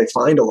actually how they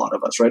find a lot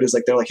of us, right? It's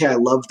like, they're like, hey, I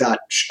love that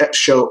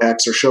show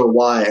X or show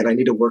Y, and I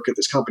need to work at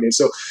this company. And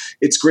so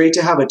it's great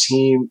to have a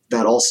team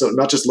that also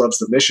not just loves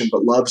the mission,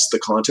 but loves the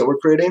content we're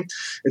creating.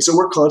 And so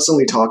we're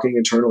constantly talking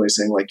internally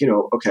saying like, you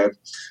know, okay,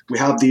 we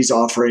have these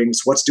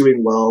offerings, what's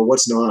doing well,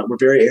 what's not. We're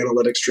very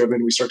analytics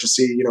driven. We start to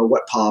see, you know,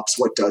 what pops,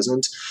 what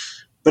doesn't.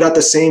 But at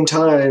the same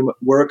time,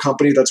 we're a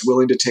company that's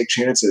willing to take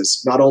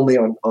chances, not only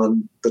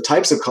on the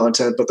types of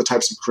content, but the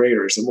types of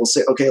creators. And we'll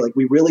say, okay, like,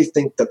 we really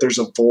think that there's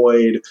a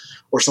void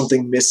or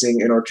something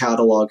missing in our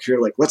catalog here.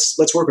 Like, let's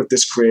work with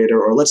this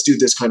creator, or let's do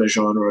this kind of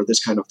genre or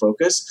this kind of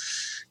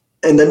focus.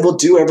 And then we'll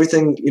do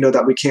everything, you know,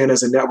 that we can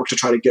as a network to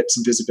try to get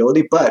some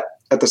visibility. But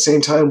at the same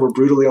time, we're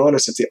brutally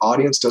honest. If the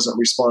audience doesn't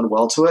respond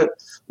well to it,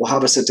 we'll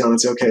have a sit down and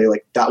say, okay,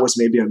 like, that was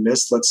maybe a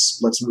miss. Let's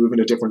move in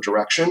a different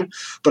direction.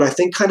 But I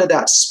think kind of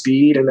that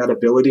speed and that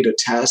ability to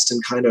test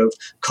and kind of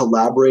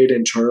collaborate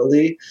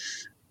internally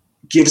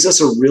gives us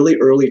a really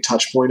early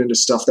touch point into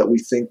stuff that we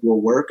think will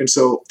work. And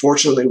so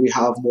fortunately, we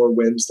have more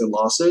wins than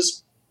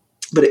losses.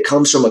 But it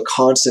comes from a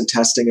constant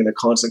testing and a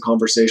constant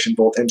conversation,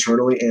 both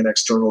internally and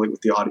externally,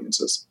 with the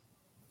audiences.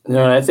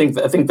 No, I think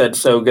that's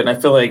so good. And I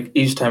feel like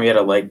each time you had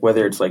to, like,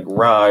 whether it's like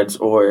rods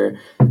or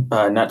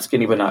not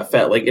skinny but not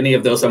fat, like any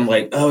of those, I'm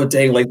like, oh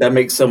dang, like that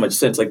makes so much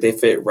sense. Like they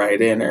fit right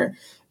in, or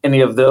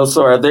any of those.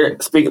 So are there,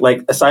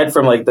 like, aside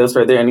from like those,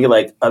 are there any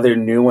like other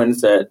new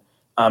ones that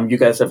you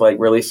guys have like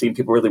really seen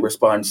people really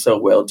respond so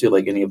well to,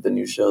 like any of the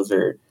new shows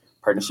or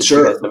partnerships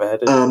you guys have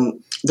had?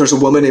 There's a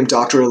woman named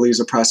Dr.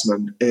 Eliza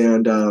Pressman,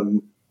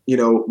 and you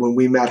know, when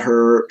we met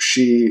her,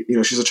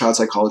 she's a child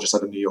psychologist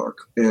out of New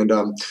York, and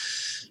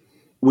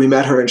we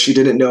met her, and she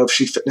didn't know if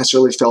she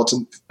necessarily felt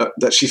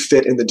that she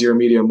fit in the Dear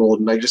Media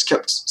mold. And I just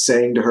kept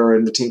saying to her,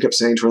 and the team kept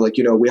saying to her, like,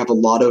 you know, we have a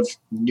lot of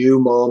new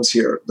moms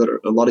here, that are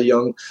a lot of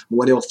young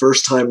millennial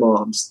first-time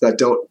moms that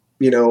don't,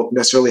 you know,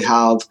 necessarily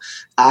have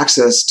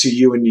access to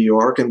you in New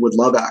York and would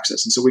love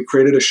access. And so we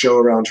created a show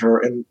around her,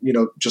 and, you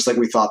know, just like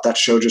we thought, that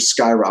show just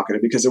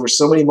skyrocketed because there were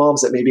so many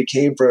moms that maybe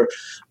came for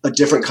a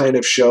different kind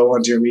of show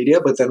on Dear Media,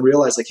 but then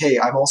realized like, hey,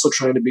 I'm also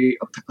trying to be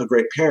a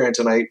great parent,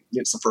 and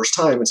it's the first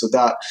time. And so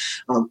that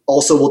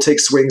also will take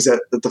swings at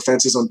the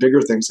fences on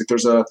bigger things. Like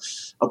there's a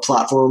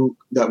platform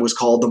that was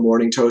called The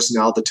Morning Toast,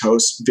 now The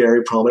Toast,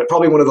 very prominent,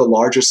 probably one of the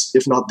largest,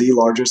 if not the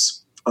largest,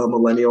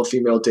 millennial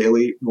female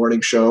daily morning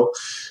show.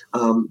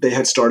 They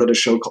had started a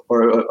show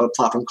or a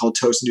platform called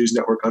Toast News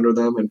Network under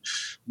them. And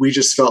we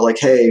just felt like,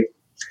 hey,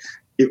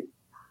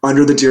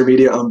 under the Dear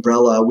Media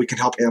umbrella, we can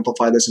help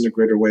amplify this in a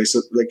greater way.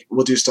 So like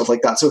we'll do stuff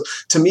like that. So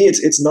to me,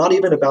 it's not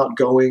even about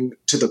going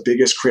to the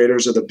biggest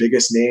creators or the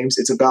biggest names.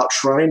 It's about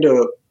trying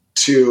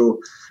to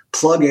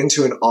plug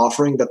into an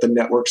offering that the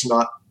network's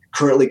not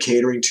currently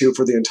catering to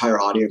for the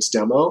entire audience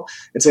demo,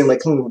 and saying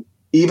like,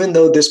 even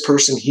though this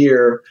person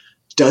here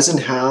doesn't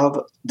have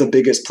the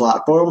biggest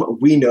platform,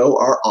 we know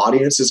our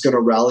audience is going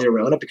to rally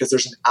around it because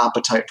there's an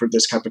appetite for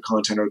this type of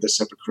content or this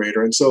type of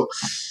creator. And so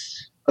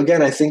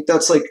again, I think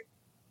that's like,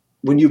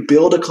 when you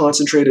build a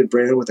concentrated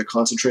brand with a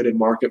concentrated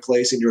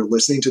marketplace and you're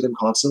listening to them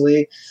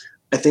constantly,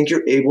 I think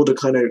you're able to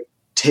kind of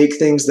take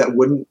things that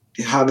wouldn't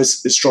have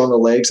as strong a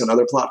legs on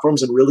other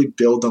platforms and really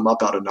build them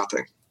up out of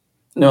nothing.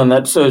 No, and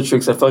that's so true,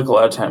 because I feel like a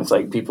lot of times,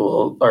 like,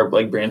 people are,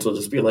 like, brands will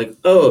just be like,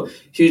 oh,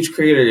 huge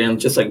creator, and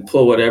just, like,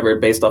 pull whatever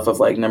based off of,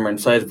 like, number and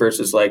size,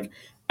 versus, like,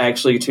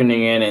 actually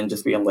tuning in and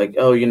just being like,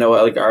 oh, you know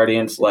what, like, our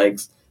audience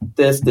likes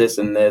this,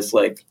 and this.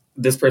 Like,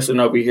 this person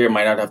over here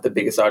might not have the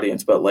biggest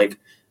audience, but, like,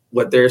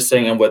 what they're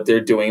saying and what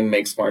they're doing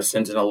makes more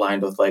sense and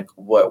aligned with, like,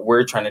 what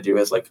we're trying to do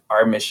as, like,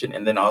 our mission,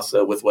 and then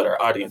also with what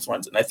our audience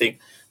wants. And I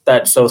think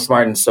that's so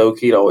smart and so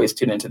key to always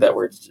tune into that,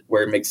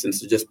 where it makes sense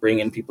to just bring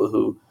in people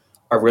who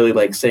are really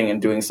like saying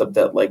and doing stuff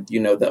that, like, you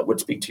know, that would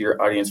speak to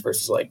your audience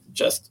versus like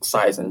just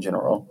size in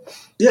general.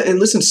 Yeah.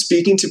 And listen,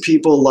 speaking to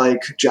people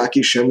like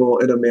Jackie Schimmel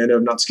and Amanda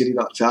of Not Skinny,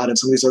 Not Fat, and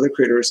some of these other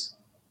creators,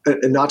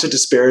 and not to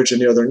disparage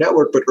any other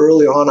network, but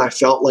early on, I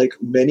felt like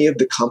many of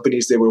the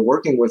companies they were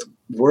working with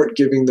weren't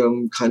giving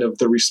them kind of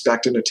the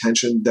respect and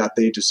attention that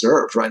they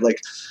deserved, right?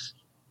 Like,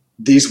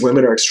 these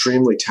women are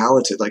extremely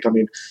talented. Like, I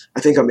mean, I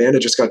think Amanda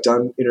just got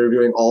done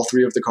interviewing all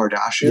 3 of the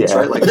Kardashians,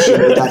 right? Like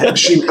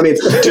she made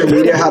that, Dear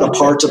Media had a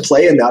part to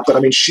play in that, but I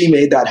mean, she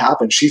made that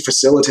happen. She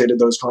facilitated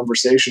those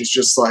conversations,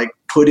 just like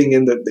putting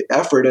in the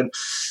effort. And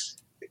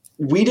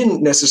we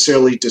didn't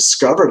necessarily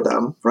discover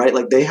them, right?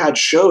 Like they had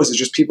shows, it's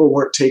just people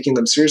weren't taking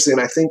them seriously.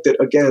 And I think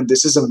that, again,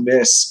 this is a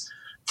miss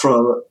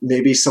from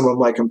maybe some of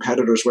my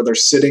competitors where they're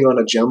sitting on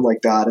a gem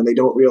like that and they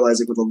don't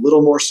realize it with a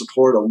little more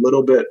support, a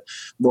little bit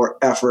more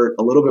effort,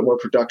 a little bit more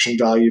production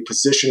value,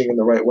 positioning in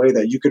the right way,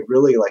 that you could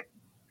really like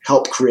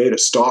help create a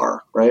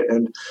star, right?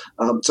 And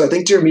so I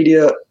think Dear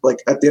Media, like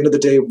at the end of the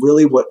day,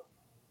 really what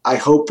I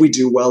hope we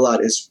do well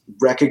at is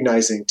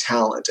recognizing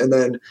talent and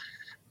then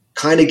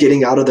kind of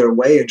getting out of their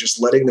way and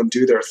just letting them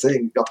do their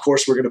thing. Of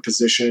course, we're going to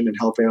position and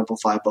help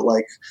amplify, but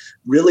like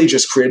really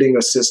just creating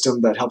a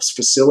system that helps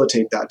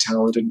facilitate that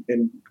talent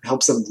and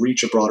helps them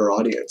reach a broader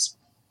audience.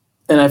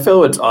 And I feel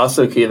what's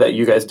also key that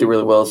you guys do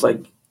really well is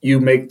like you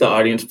make the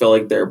audience feel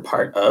like they're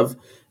part of,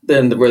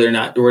 then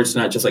where it's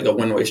not just like a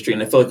one-way street.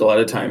 And I feel like a lot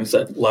of times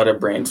that a lot of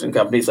brands and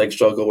companies like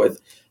struggle with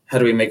how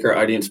do we make our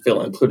audience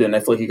feel included? And I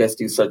feel like you guys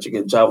do such a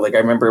good job. Like I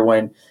remember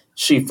when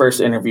she first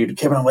interviewed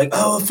Kim, I'm like,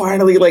 oh,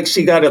 finally, like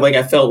she got it. Like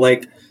I felt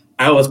like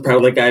I was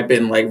proud, like I've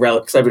been like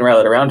because I've been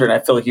rallied around her, and I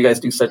feel like you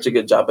guys do such a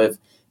good job of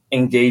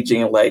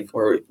engaging, like,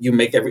 or you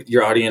make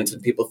your audience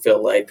and people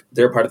feel like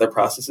they're part of the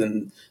process.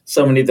 And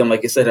so many of them,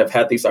 like you said, have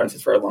had these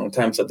artists for a long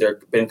time, so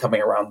they've been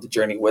coming around the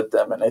journey with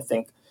them. And I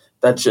think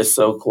that's just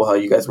so cool how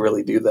you guys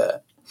really do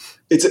that.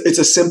 It's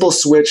a simple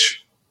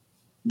switch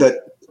that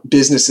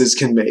businesses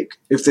can make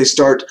if they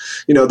start,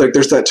 like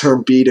there's that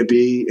term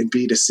B2B and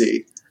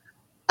B2C.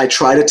 I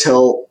try to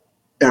tell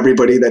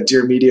everybody that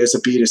Dear Media is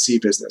a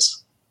B2C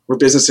business. We're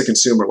business to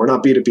consumer. We're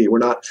not B2B.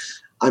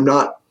 I'm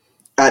not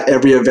at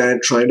every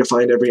event trying to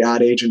find every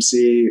ad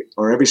agency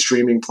or every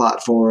streaming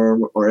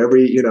platform or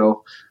every,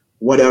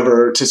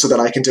 whatever so that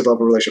I can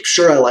develop a relationship.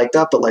 Sure, I like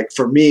that. But like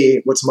for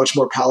me, what's much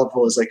more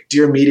powerful is like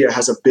Dear Media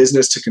has a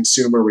business to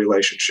consumer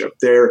relationship.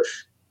 They're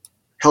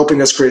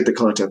helping us create the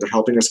content. They're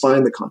helping us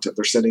find the content.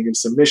 They're sending in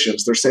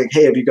submissions. They're saying,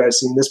 hey, have you guys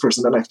seen this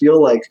person? And I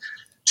feel like,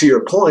 to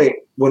your point,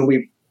 when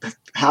we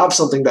have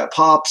something that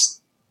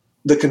pops,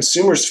 the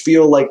consumers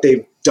feel like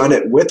they've done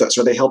it with us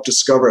or they help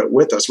discover it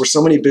with us, where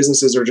so many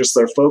businesses are just,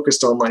 they're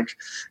focused on like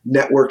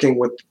networking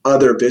with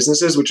other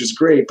businesses, which is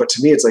great. But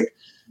to me, it's like,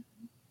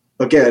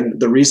 again,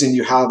 the reason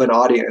you have an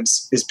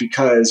audience is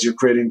because you're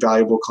creating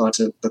valuable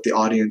content that the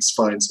audience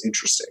finds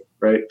interesting,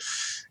 right?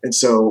 And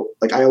so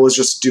like I always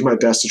just do my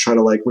best to try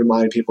to like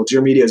remind people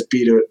Dear Media is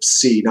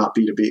B2C, not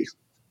B2B.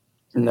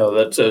 No,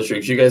 that's so true.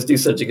 You guys do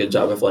such a good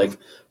job of like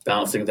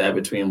balancing that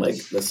between like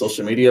the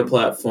social media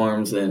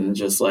platforms and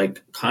just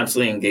like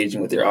constantly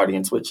engaging with your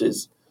audience, which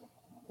is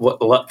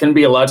what can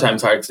be a lot of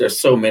times hard because there's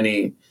so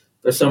many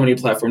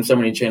platforms, so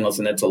many channels,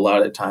 and it's a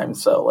lot of time.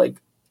 So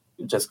like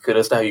just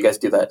kudos to how you guys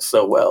do that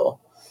so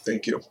well.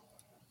 Thank you.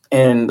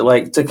 And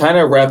like to kind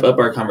of wrap up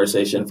our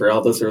conversation for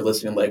all those who are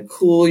listening, like,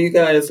 cool, you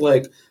guys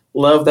like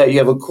love that you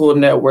have a cool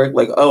network,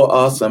 like, oh,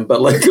 awesome.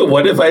 But like,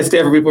 what advice do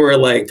you have for people who are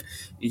like,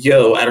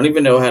 yo, I don't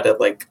even know how to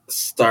like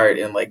start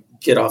and like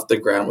get off the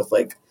ground with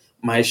like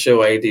my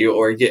show idea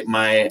or get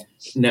my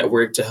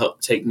network to help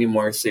take me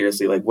more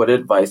seriously? Like, what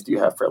advice do you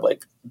have for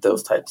like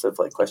those types of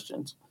like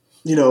questions?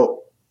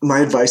 My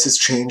advice has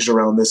changed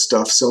around this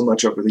stuff so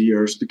much over the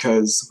years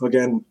because,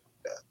 again,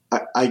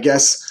 I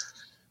guess,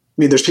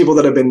 there's people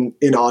that have been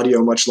in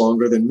audio much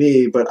longer than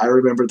me, but I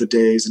remember the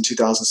days in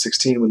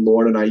 2016 when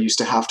Lauren and I used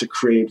to have to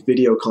create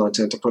video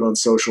content to put on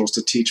socials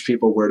to teach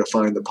people where to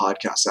find the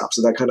podcast app.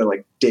 So that kind of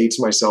like dates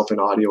myself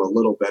in audio a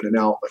little bit. And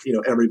now,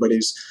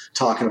 everybody's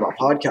talking about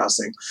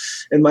podcasting.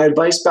 And my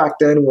advice back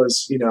then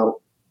was,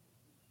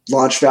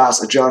 launch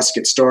fast, adjust,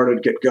 get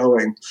started, get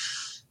going.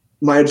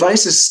 My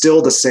advice is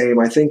still the same.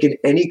 I think in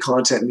any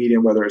content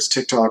medium, whether it's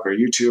TikTok or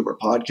YouTube or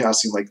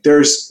podcasting, like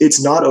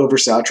it's not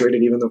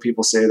oversaturated, even though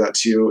people say that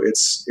too.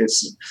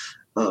 It's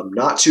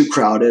not too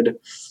crowded,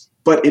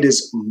 but it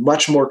is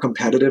much more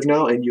competitive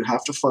now, and you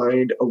have to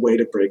find a way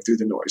to break through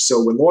the noise.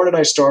 So when Lauren and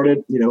I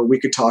started, we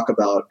could talk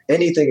about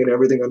anything and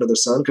everything under the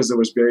sun because there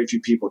was very few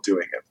people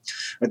doing it.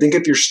 I think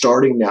if you're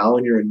starting now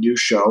and you're a new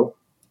show,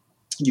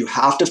 you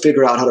have to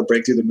figure out how to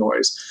break through the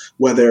noise,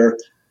 whether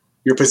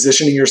you're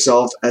positioning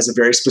yourself as a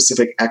very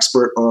specific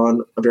expert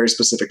on a very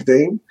specific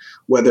thing,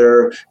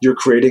 whether you're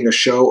creating a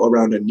show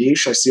around a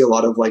niche. I see a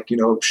lot of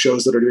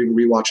shows that are doing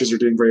rewatches are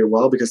doing very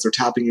well because they're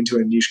tapping into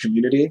a niche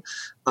community.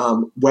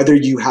 Whether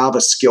you have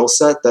a skill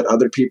set that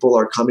other people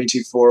are coming to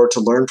you to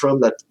learn from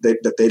that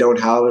they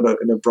don't have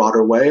in a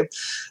broader way,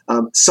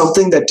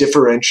 something that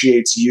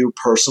differentiates you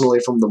personally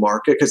from the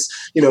market. Because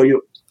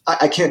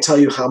I can't tell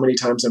you how many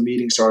times a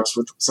meeting starts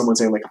with someone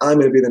saying like, I'm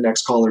going to be the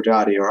next Call Her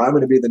Daddy, or I'm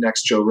going to be the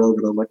next Joe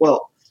Rogan. I'm like,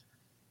 well,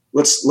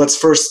 let's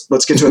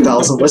get to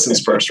 1,000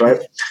 listens first, right?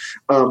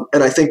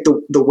 And I think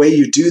the way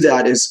you do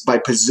that is by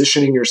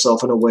positioning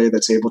yourself in a way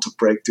that's able to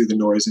break through the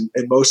noise. And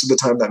most of the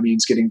time that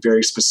means getting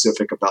very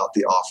specific about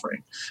the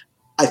offering.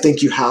 I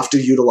think you have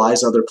to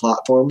utilize other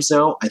platforms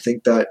now. I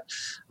think that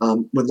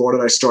when Lauren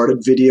and I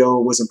started, video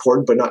was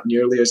important, but not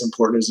nearly as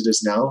important as it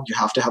is now. You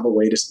have to have a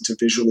way to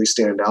visually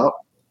stand out.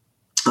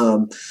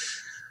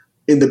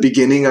 In the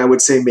beginning, I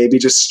would say maybe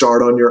just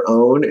start on your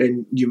own,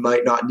 and you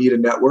might not need a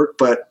network.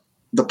 But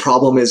the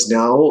problem is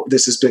now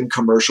this has been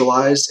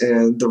commercialized,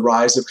 and the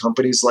rise of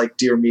companies like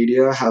Dear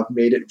Media have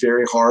made it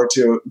very hard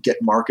to get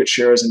market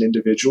share as an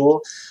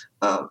individual.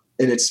 And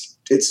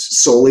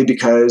it's solely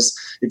because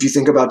if you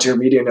think about Dear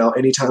Media now,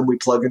 anytime we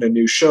plug in a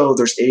new show,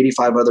 there's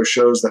 85 other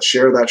shows that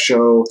share that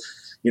show.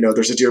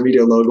 There's a Dear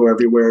Media logo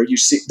everywhere. You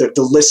see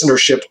the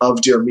listenership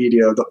of Dear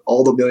Media,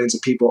 all the millions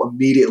of people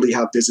immediately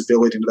have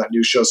visibility into that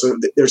new show. So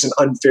there's an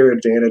unfair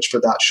advantage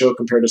for that show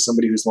compared to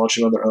somebody who's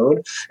launching on their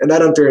own. And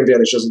that unfair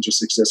advantage doesn't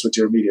just exist with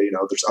Dear Media.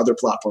 There's other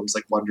platforms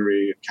like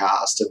Wondery and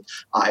Cast and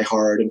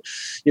iHeart and,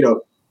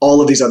 all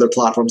of these other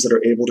platforms that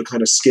are able to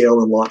kind of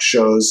scale and launch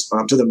shows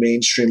to the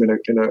mainstream in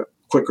a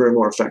quicker and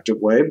more effective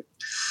way.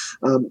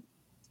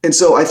 And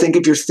so I think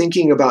if you're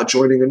thinking about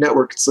joining a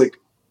network, it's like,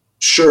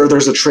 sure,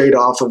 there's a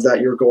trade-off of that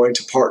you're going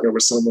to partner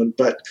with someone,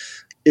 but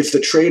if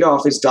the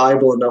trade-off is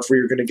viable enough where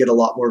you're going to get a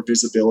lot more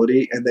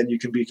visibility and then you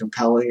can be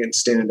compelling and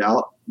stand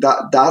out,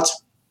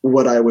 that's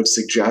what I would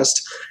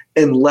suggest,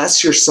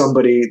 unless you're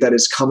somebody that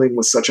is coming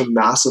with such a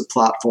massive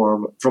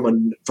platform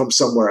from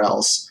somewhere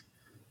else,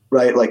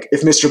 right? Like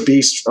if Mr.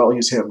 Beast, I'll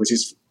use him because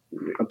he's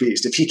a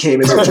beast. If he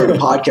came into a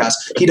podcast,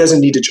 he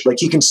doesn't need to,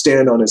 he can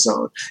stand on his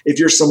own. If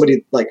you're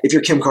somebody if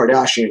you're Kim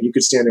Kardashian, you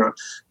could stand on.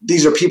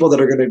 These are people that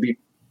are going to be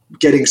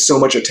getting so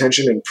much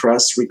attention and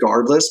press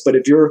regardless. But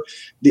if you're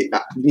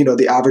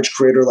the average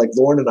creator like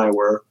Lauren and I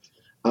were,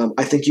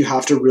 I think you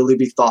have to really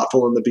be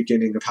thoughtful in the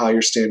beginning of how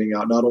you're standing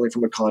out, not only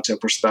from a content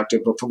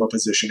perspective, but from a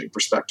positioning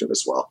perspective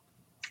as well.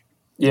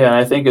 Yeah, and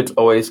I think it's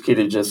always key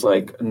to just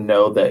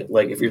know that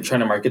if you're trying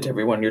to market to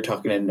everyone, you're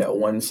talking to no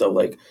one. So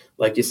like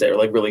you said,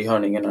 really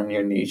honing in on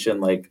your niche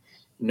and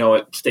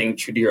staying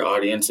true to your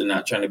audience and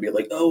not trying to be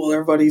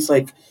everybody's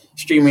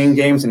streaming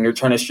games and you're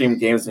trying to stream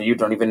games and you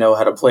don't even know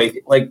how to play.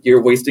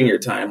 You're wasting your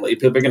time.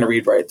 People are going to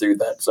read right through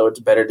that. So it's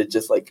better to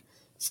just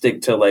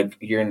stick to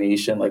your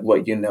niche and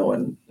what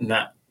and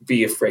not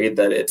be afraid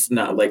that it's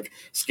not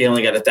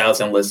scaling at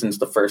 1,000 listens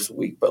the first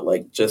week, but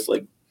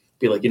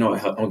be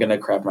I'm going to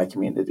craft my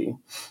community.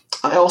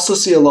 I also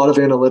see a lot of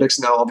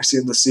analytics now, obviously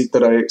in the seat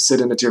that I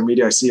sit in at Dear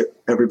Media. I see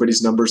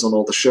everybody's numbers on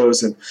all the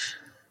shows, and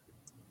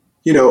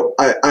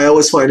I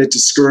always find it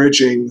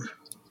discouraging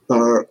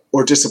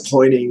or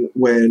disappointing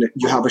when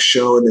you have a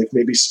show and they've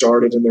maybe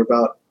started and they're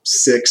about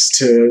 6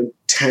 to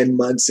 10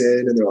 months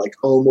in and they're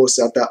almost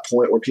at that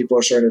point where people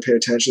are starting to pay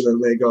attention,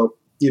 and they go,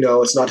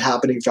 it's not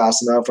happening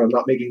fast enough, or I'm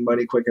not making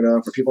money quick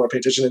enough, or people aren't paying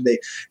attention, and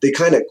they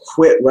kind of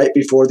quit right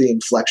before the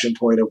inflection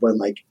point of when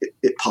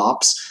it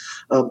pops.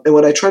 And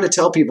what I try to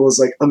tell people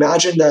is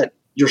imagine that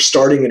you're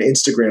starting an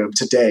Instagram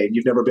today and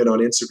you've never been on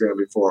Instagram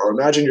before, or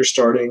imagine you're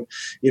starting,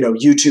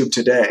 YouTube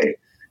today.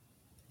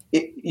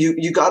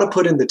 You got to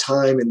put in the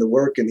time and the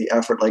work and the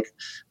effort.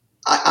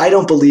 I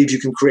don't believe you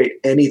can create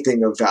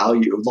anything of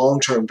value,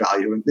 long-term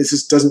value. And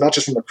this doesn't, not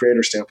just from a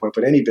creator standpoint,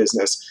 but any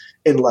business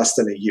in less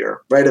than a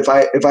year, right? If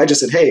I just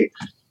said, hey,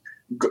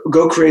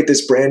 go create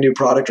this brand new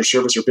product or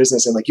service or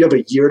business, and you have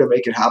a year to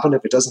make it happen.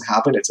 If it doesn't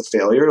happen, it's a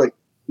failure.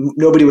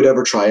 Nobody would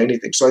ever try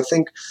anything. So I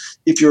think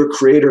if you're a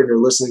creator and you're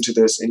listening to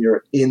this and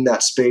you're in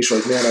that space,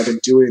 man, I've been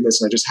doing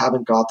this and I just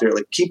haven't got there,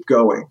 keep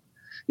going.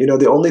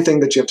 The only thing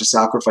that you have to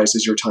sacrifice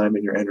is your time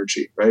and your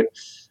energy, right?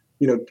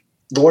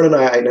 Lauren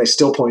and I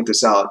still point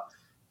this out,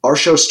 our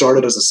show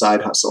started as a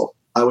side hustle.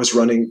 I was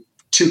running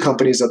 2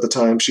 companies at the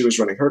time. She was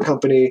running her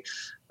company.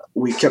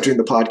 We kept doing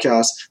the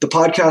podcast. The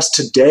podcast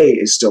today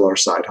is still our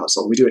side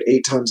hustle. We do it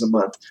 8 times a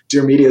month.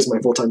 Dear Media is my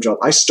full-time job.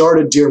 I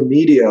started Dear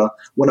Media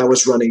when I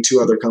was running 2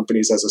 other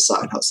companies as a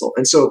side hustle.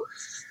 And so,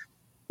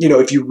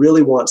 if you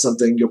really want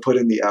something, you'll put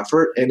in the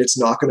effort, and it's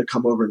not going to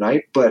come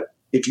overnight. But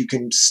if you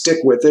can stick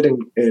with it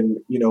and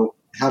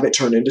have it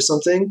turn into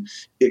something,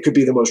 it could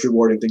be the most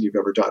rewarding thing you've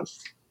ever done.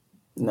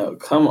 No,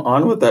 come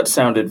on with that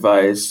sound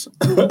advice.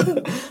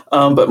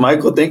 But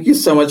Michael, thank you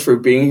so much for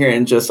being here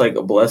and just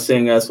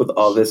blessing us with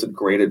all this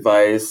great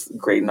advice,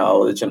 great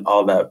knowledge, and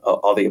all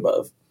the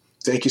above.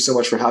 Thank you so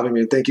much for having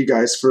me. And thank you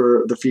guys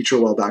for the feature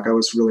a while back. That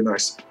was really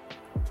nice.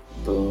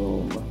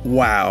 Boom.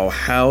 Wow,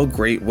 how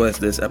great was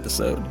this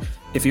episode?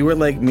 If you were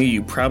like me,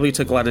 you probably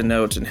took a lot of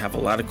notes and have a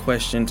lot of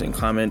questions and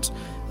comments.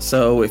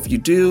 So if you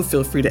do,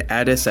 feel free to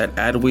add us at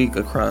Adweek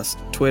across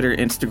Twitter,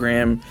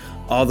 Instagram,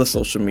 all the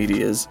social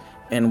medias.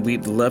 And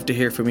we'd love to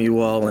hear from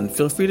you all, and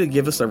feel free to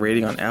give us a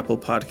rating on Apple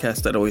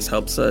Podcasts. That always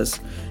helps us.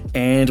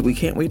 And we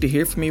can't wait to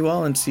hear from you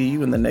all and see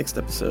you in the next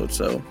episode.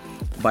 So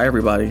bye,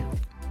 everybody.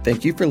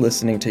 Thank you for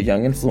listening to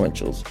Young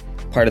Influentials,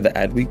 part of the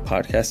Adweek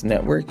Podcast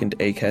Network and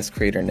Acast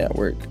Creator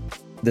Network.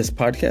 This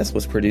podcast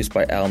was produced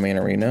by Al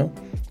Manarino,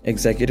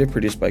 executive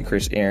produced by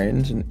Chris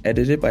Ahrens, and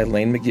edited by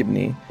Lane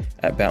McGibney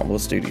at Bountiful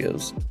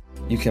Studios.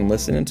 You can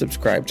listen and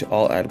subscribe to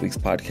all Adweek's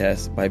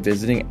podcasts by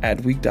visiting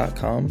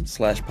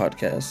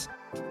adweek.com/podcasts.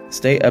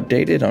 Stay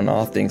updated on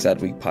all things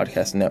Adweek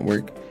Podcast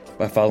Network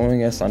by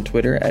following us on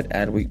Twitter at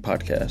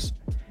AdweekPodcast.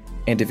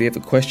 And if you have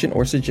a question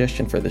or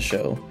suggestion for the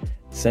show,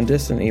 send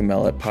us an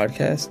email at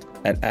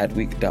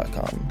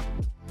podcast@adweek.com.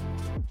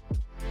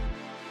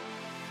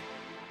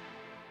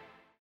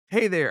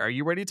 Hey there, are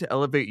you ready to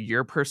elevate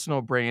your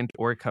personal brand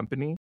or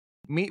company?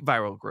 Meet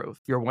Viral Growth,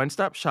 your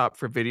one-stop shop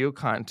for video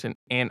content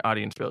and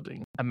audience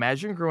building.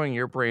 Imagine growing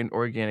your brand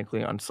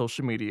organically on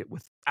social media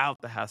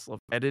without the hassle of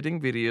editing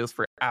videos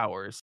for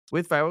hours.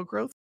 With Viral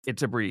Growth,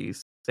 it's a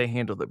breeze. They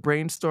handle the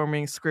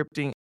brainstorming,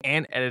 scripting,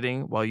 and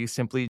editing while you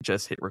simply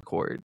just hit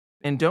record.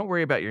 And don't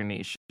worry about your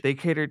niche. They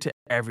cater to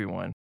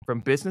everyone,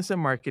 from business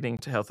and marketing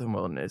to health and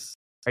wellness.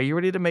 Are you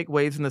ready to make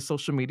waves in the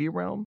social media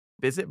realm?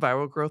 Visit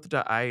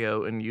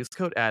viralgrowth.io and use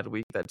code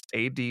ADWEEK, that's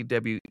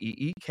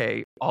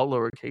ADWEEK, all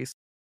lowercase,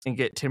 and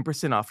get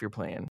 10% off your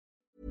plan.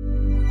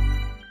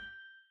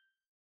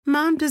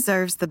 Mom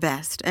deserves the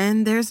best,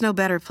 and there's no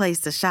better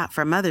place to shop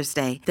for Mother's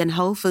Day than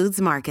Whole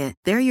Foods Market.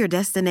 They're your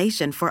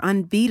destination for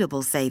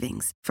unbeatable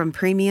savings, from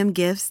premium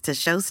gifts to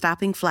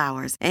show-stopping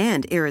flowers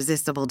and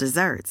irresistible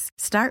desserts.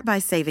 Start by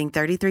saving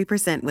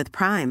 33% with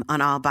Prime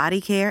on all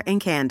body care and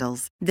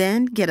candles.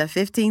 Then get a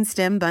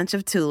 15-stem bunch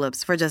of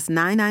tulips for just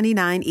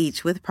 $9.99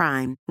 each with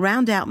Prime.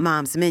 Round out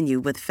Mom's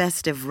menu with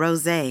festive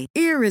rosé,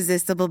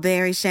 irresistible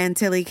berry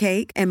chantilly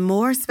cake, and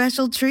more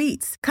special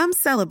treats. Come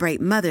celebrate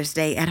Mother's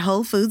Day at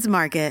Whole Foods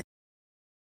Market.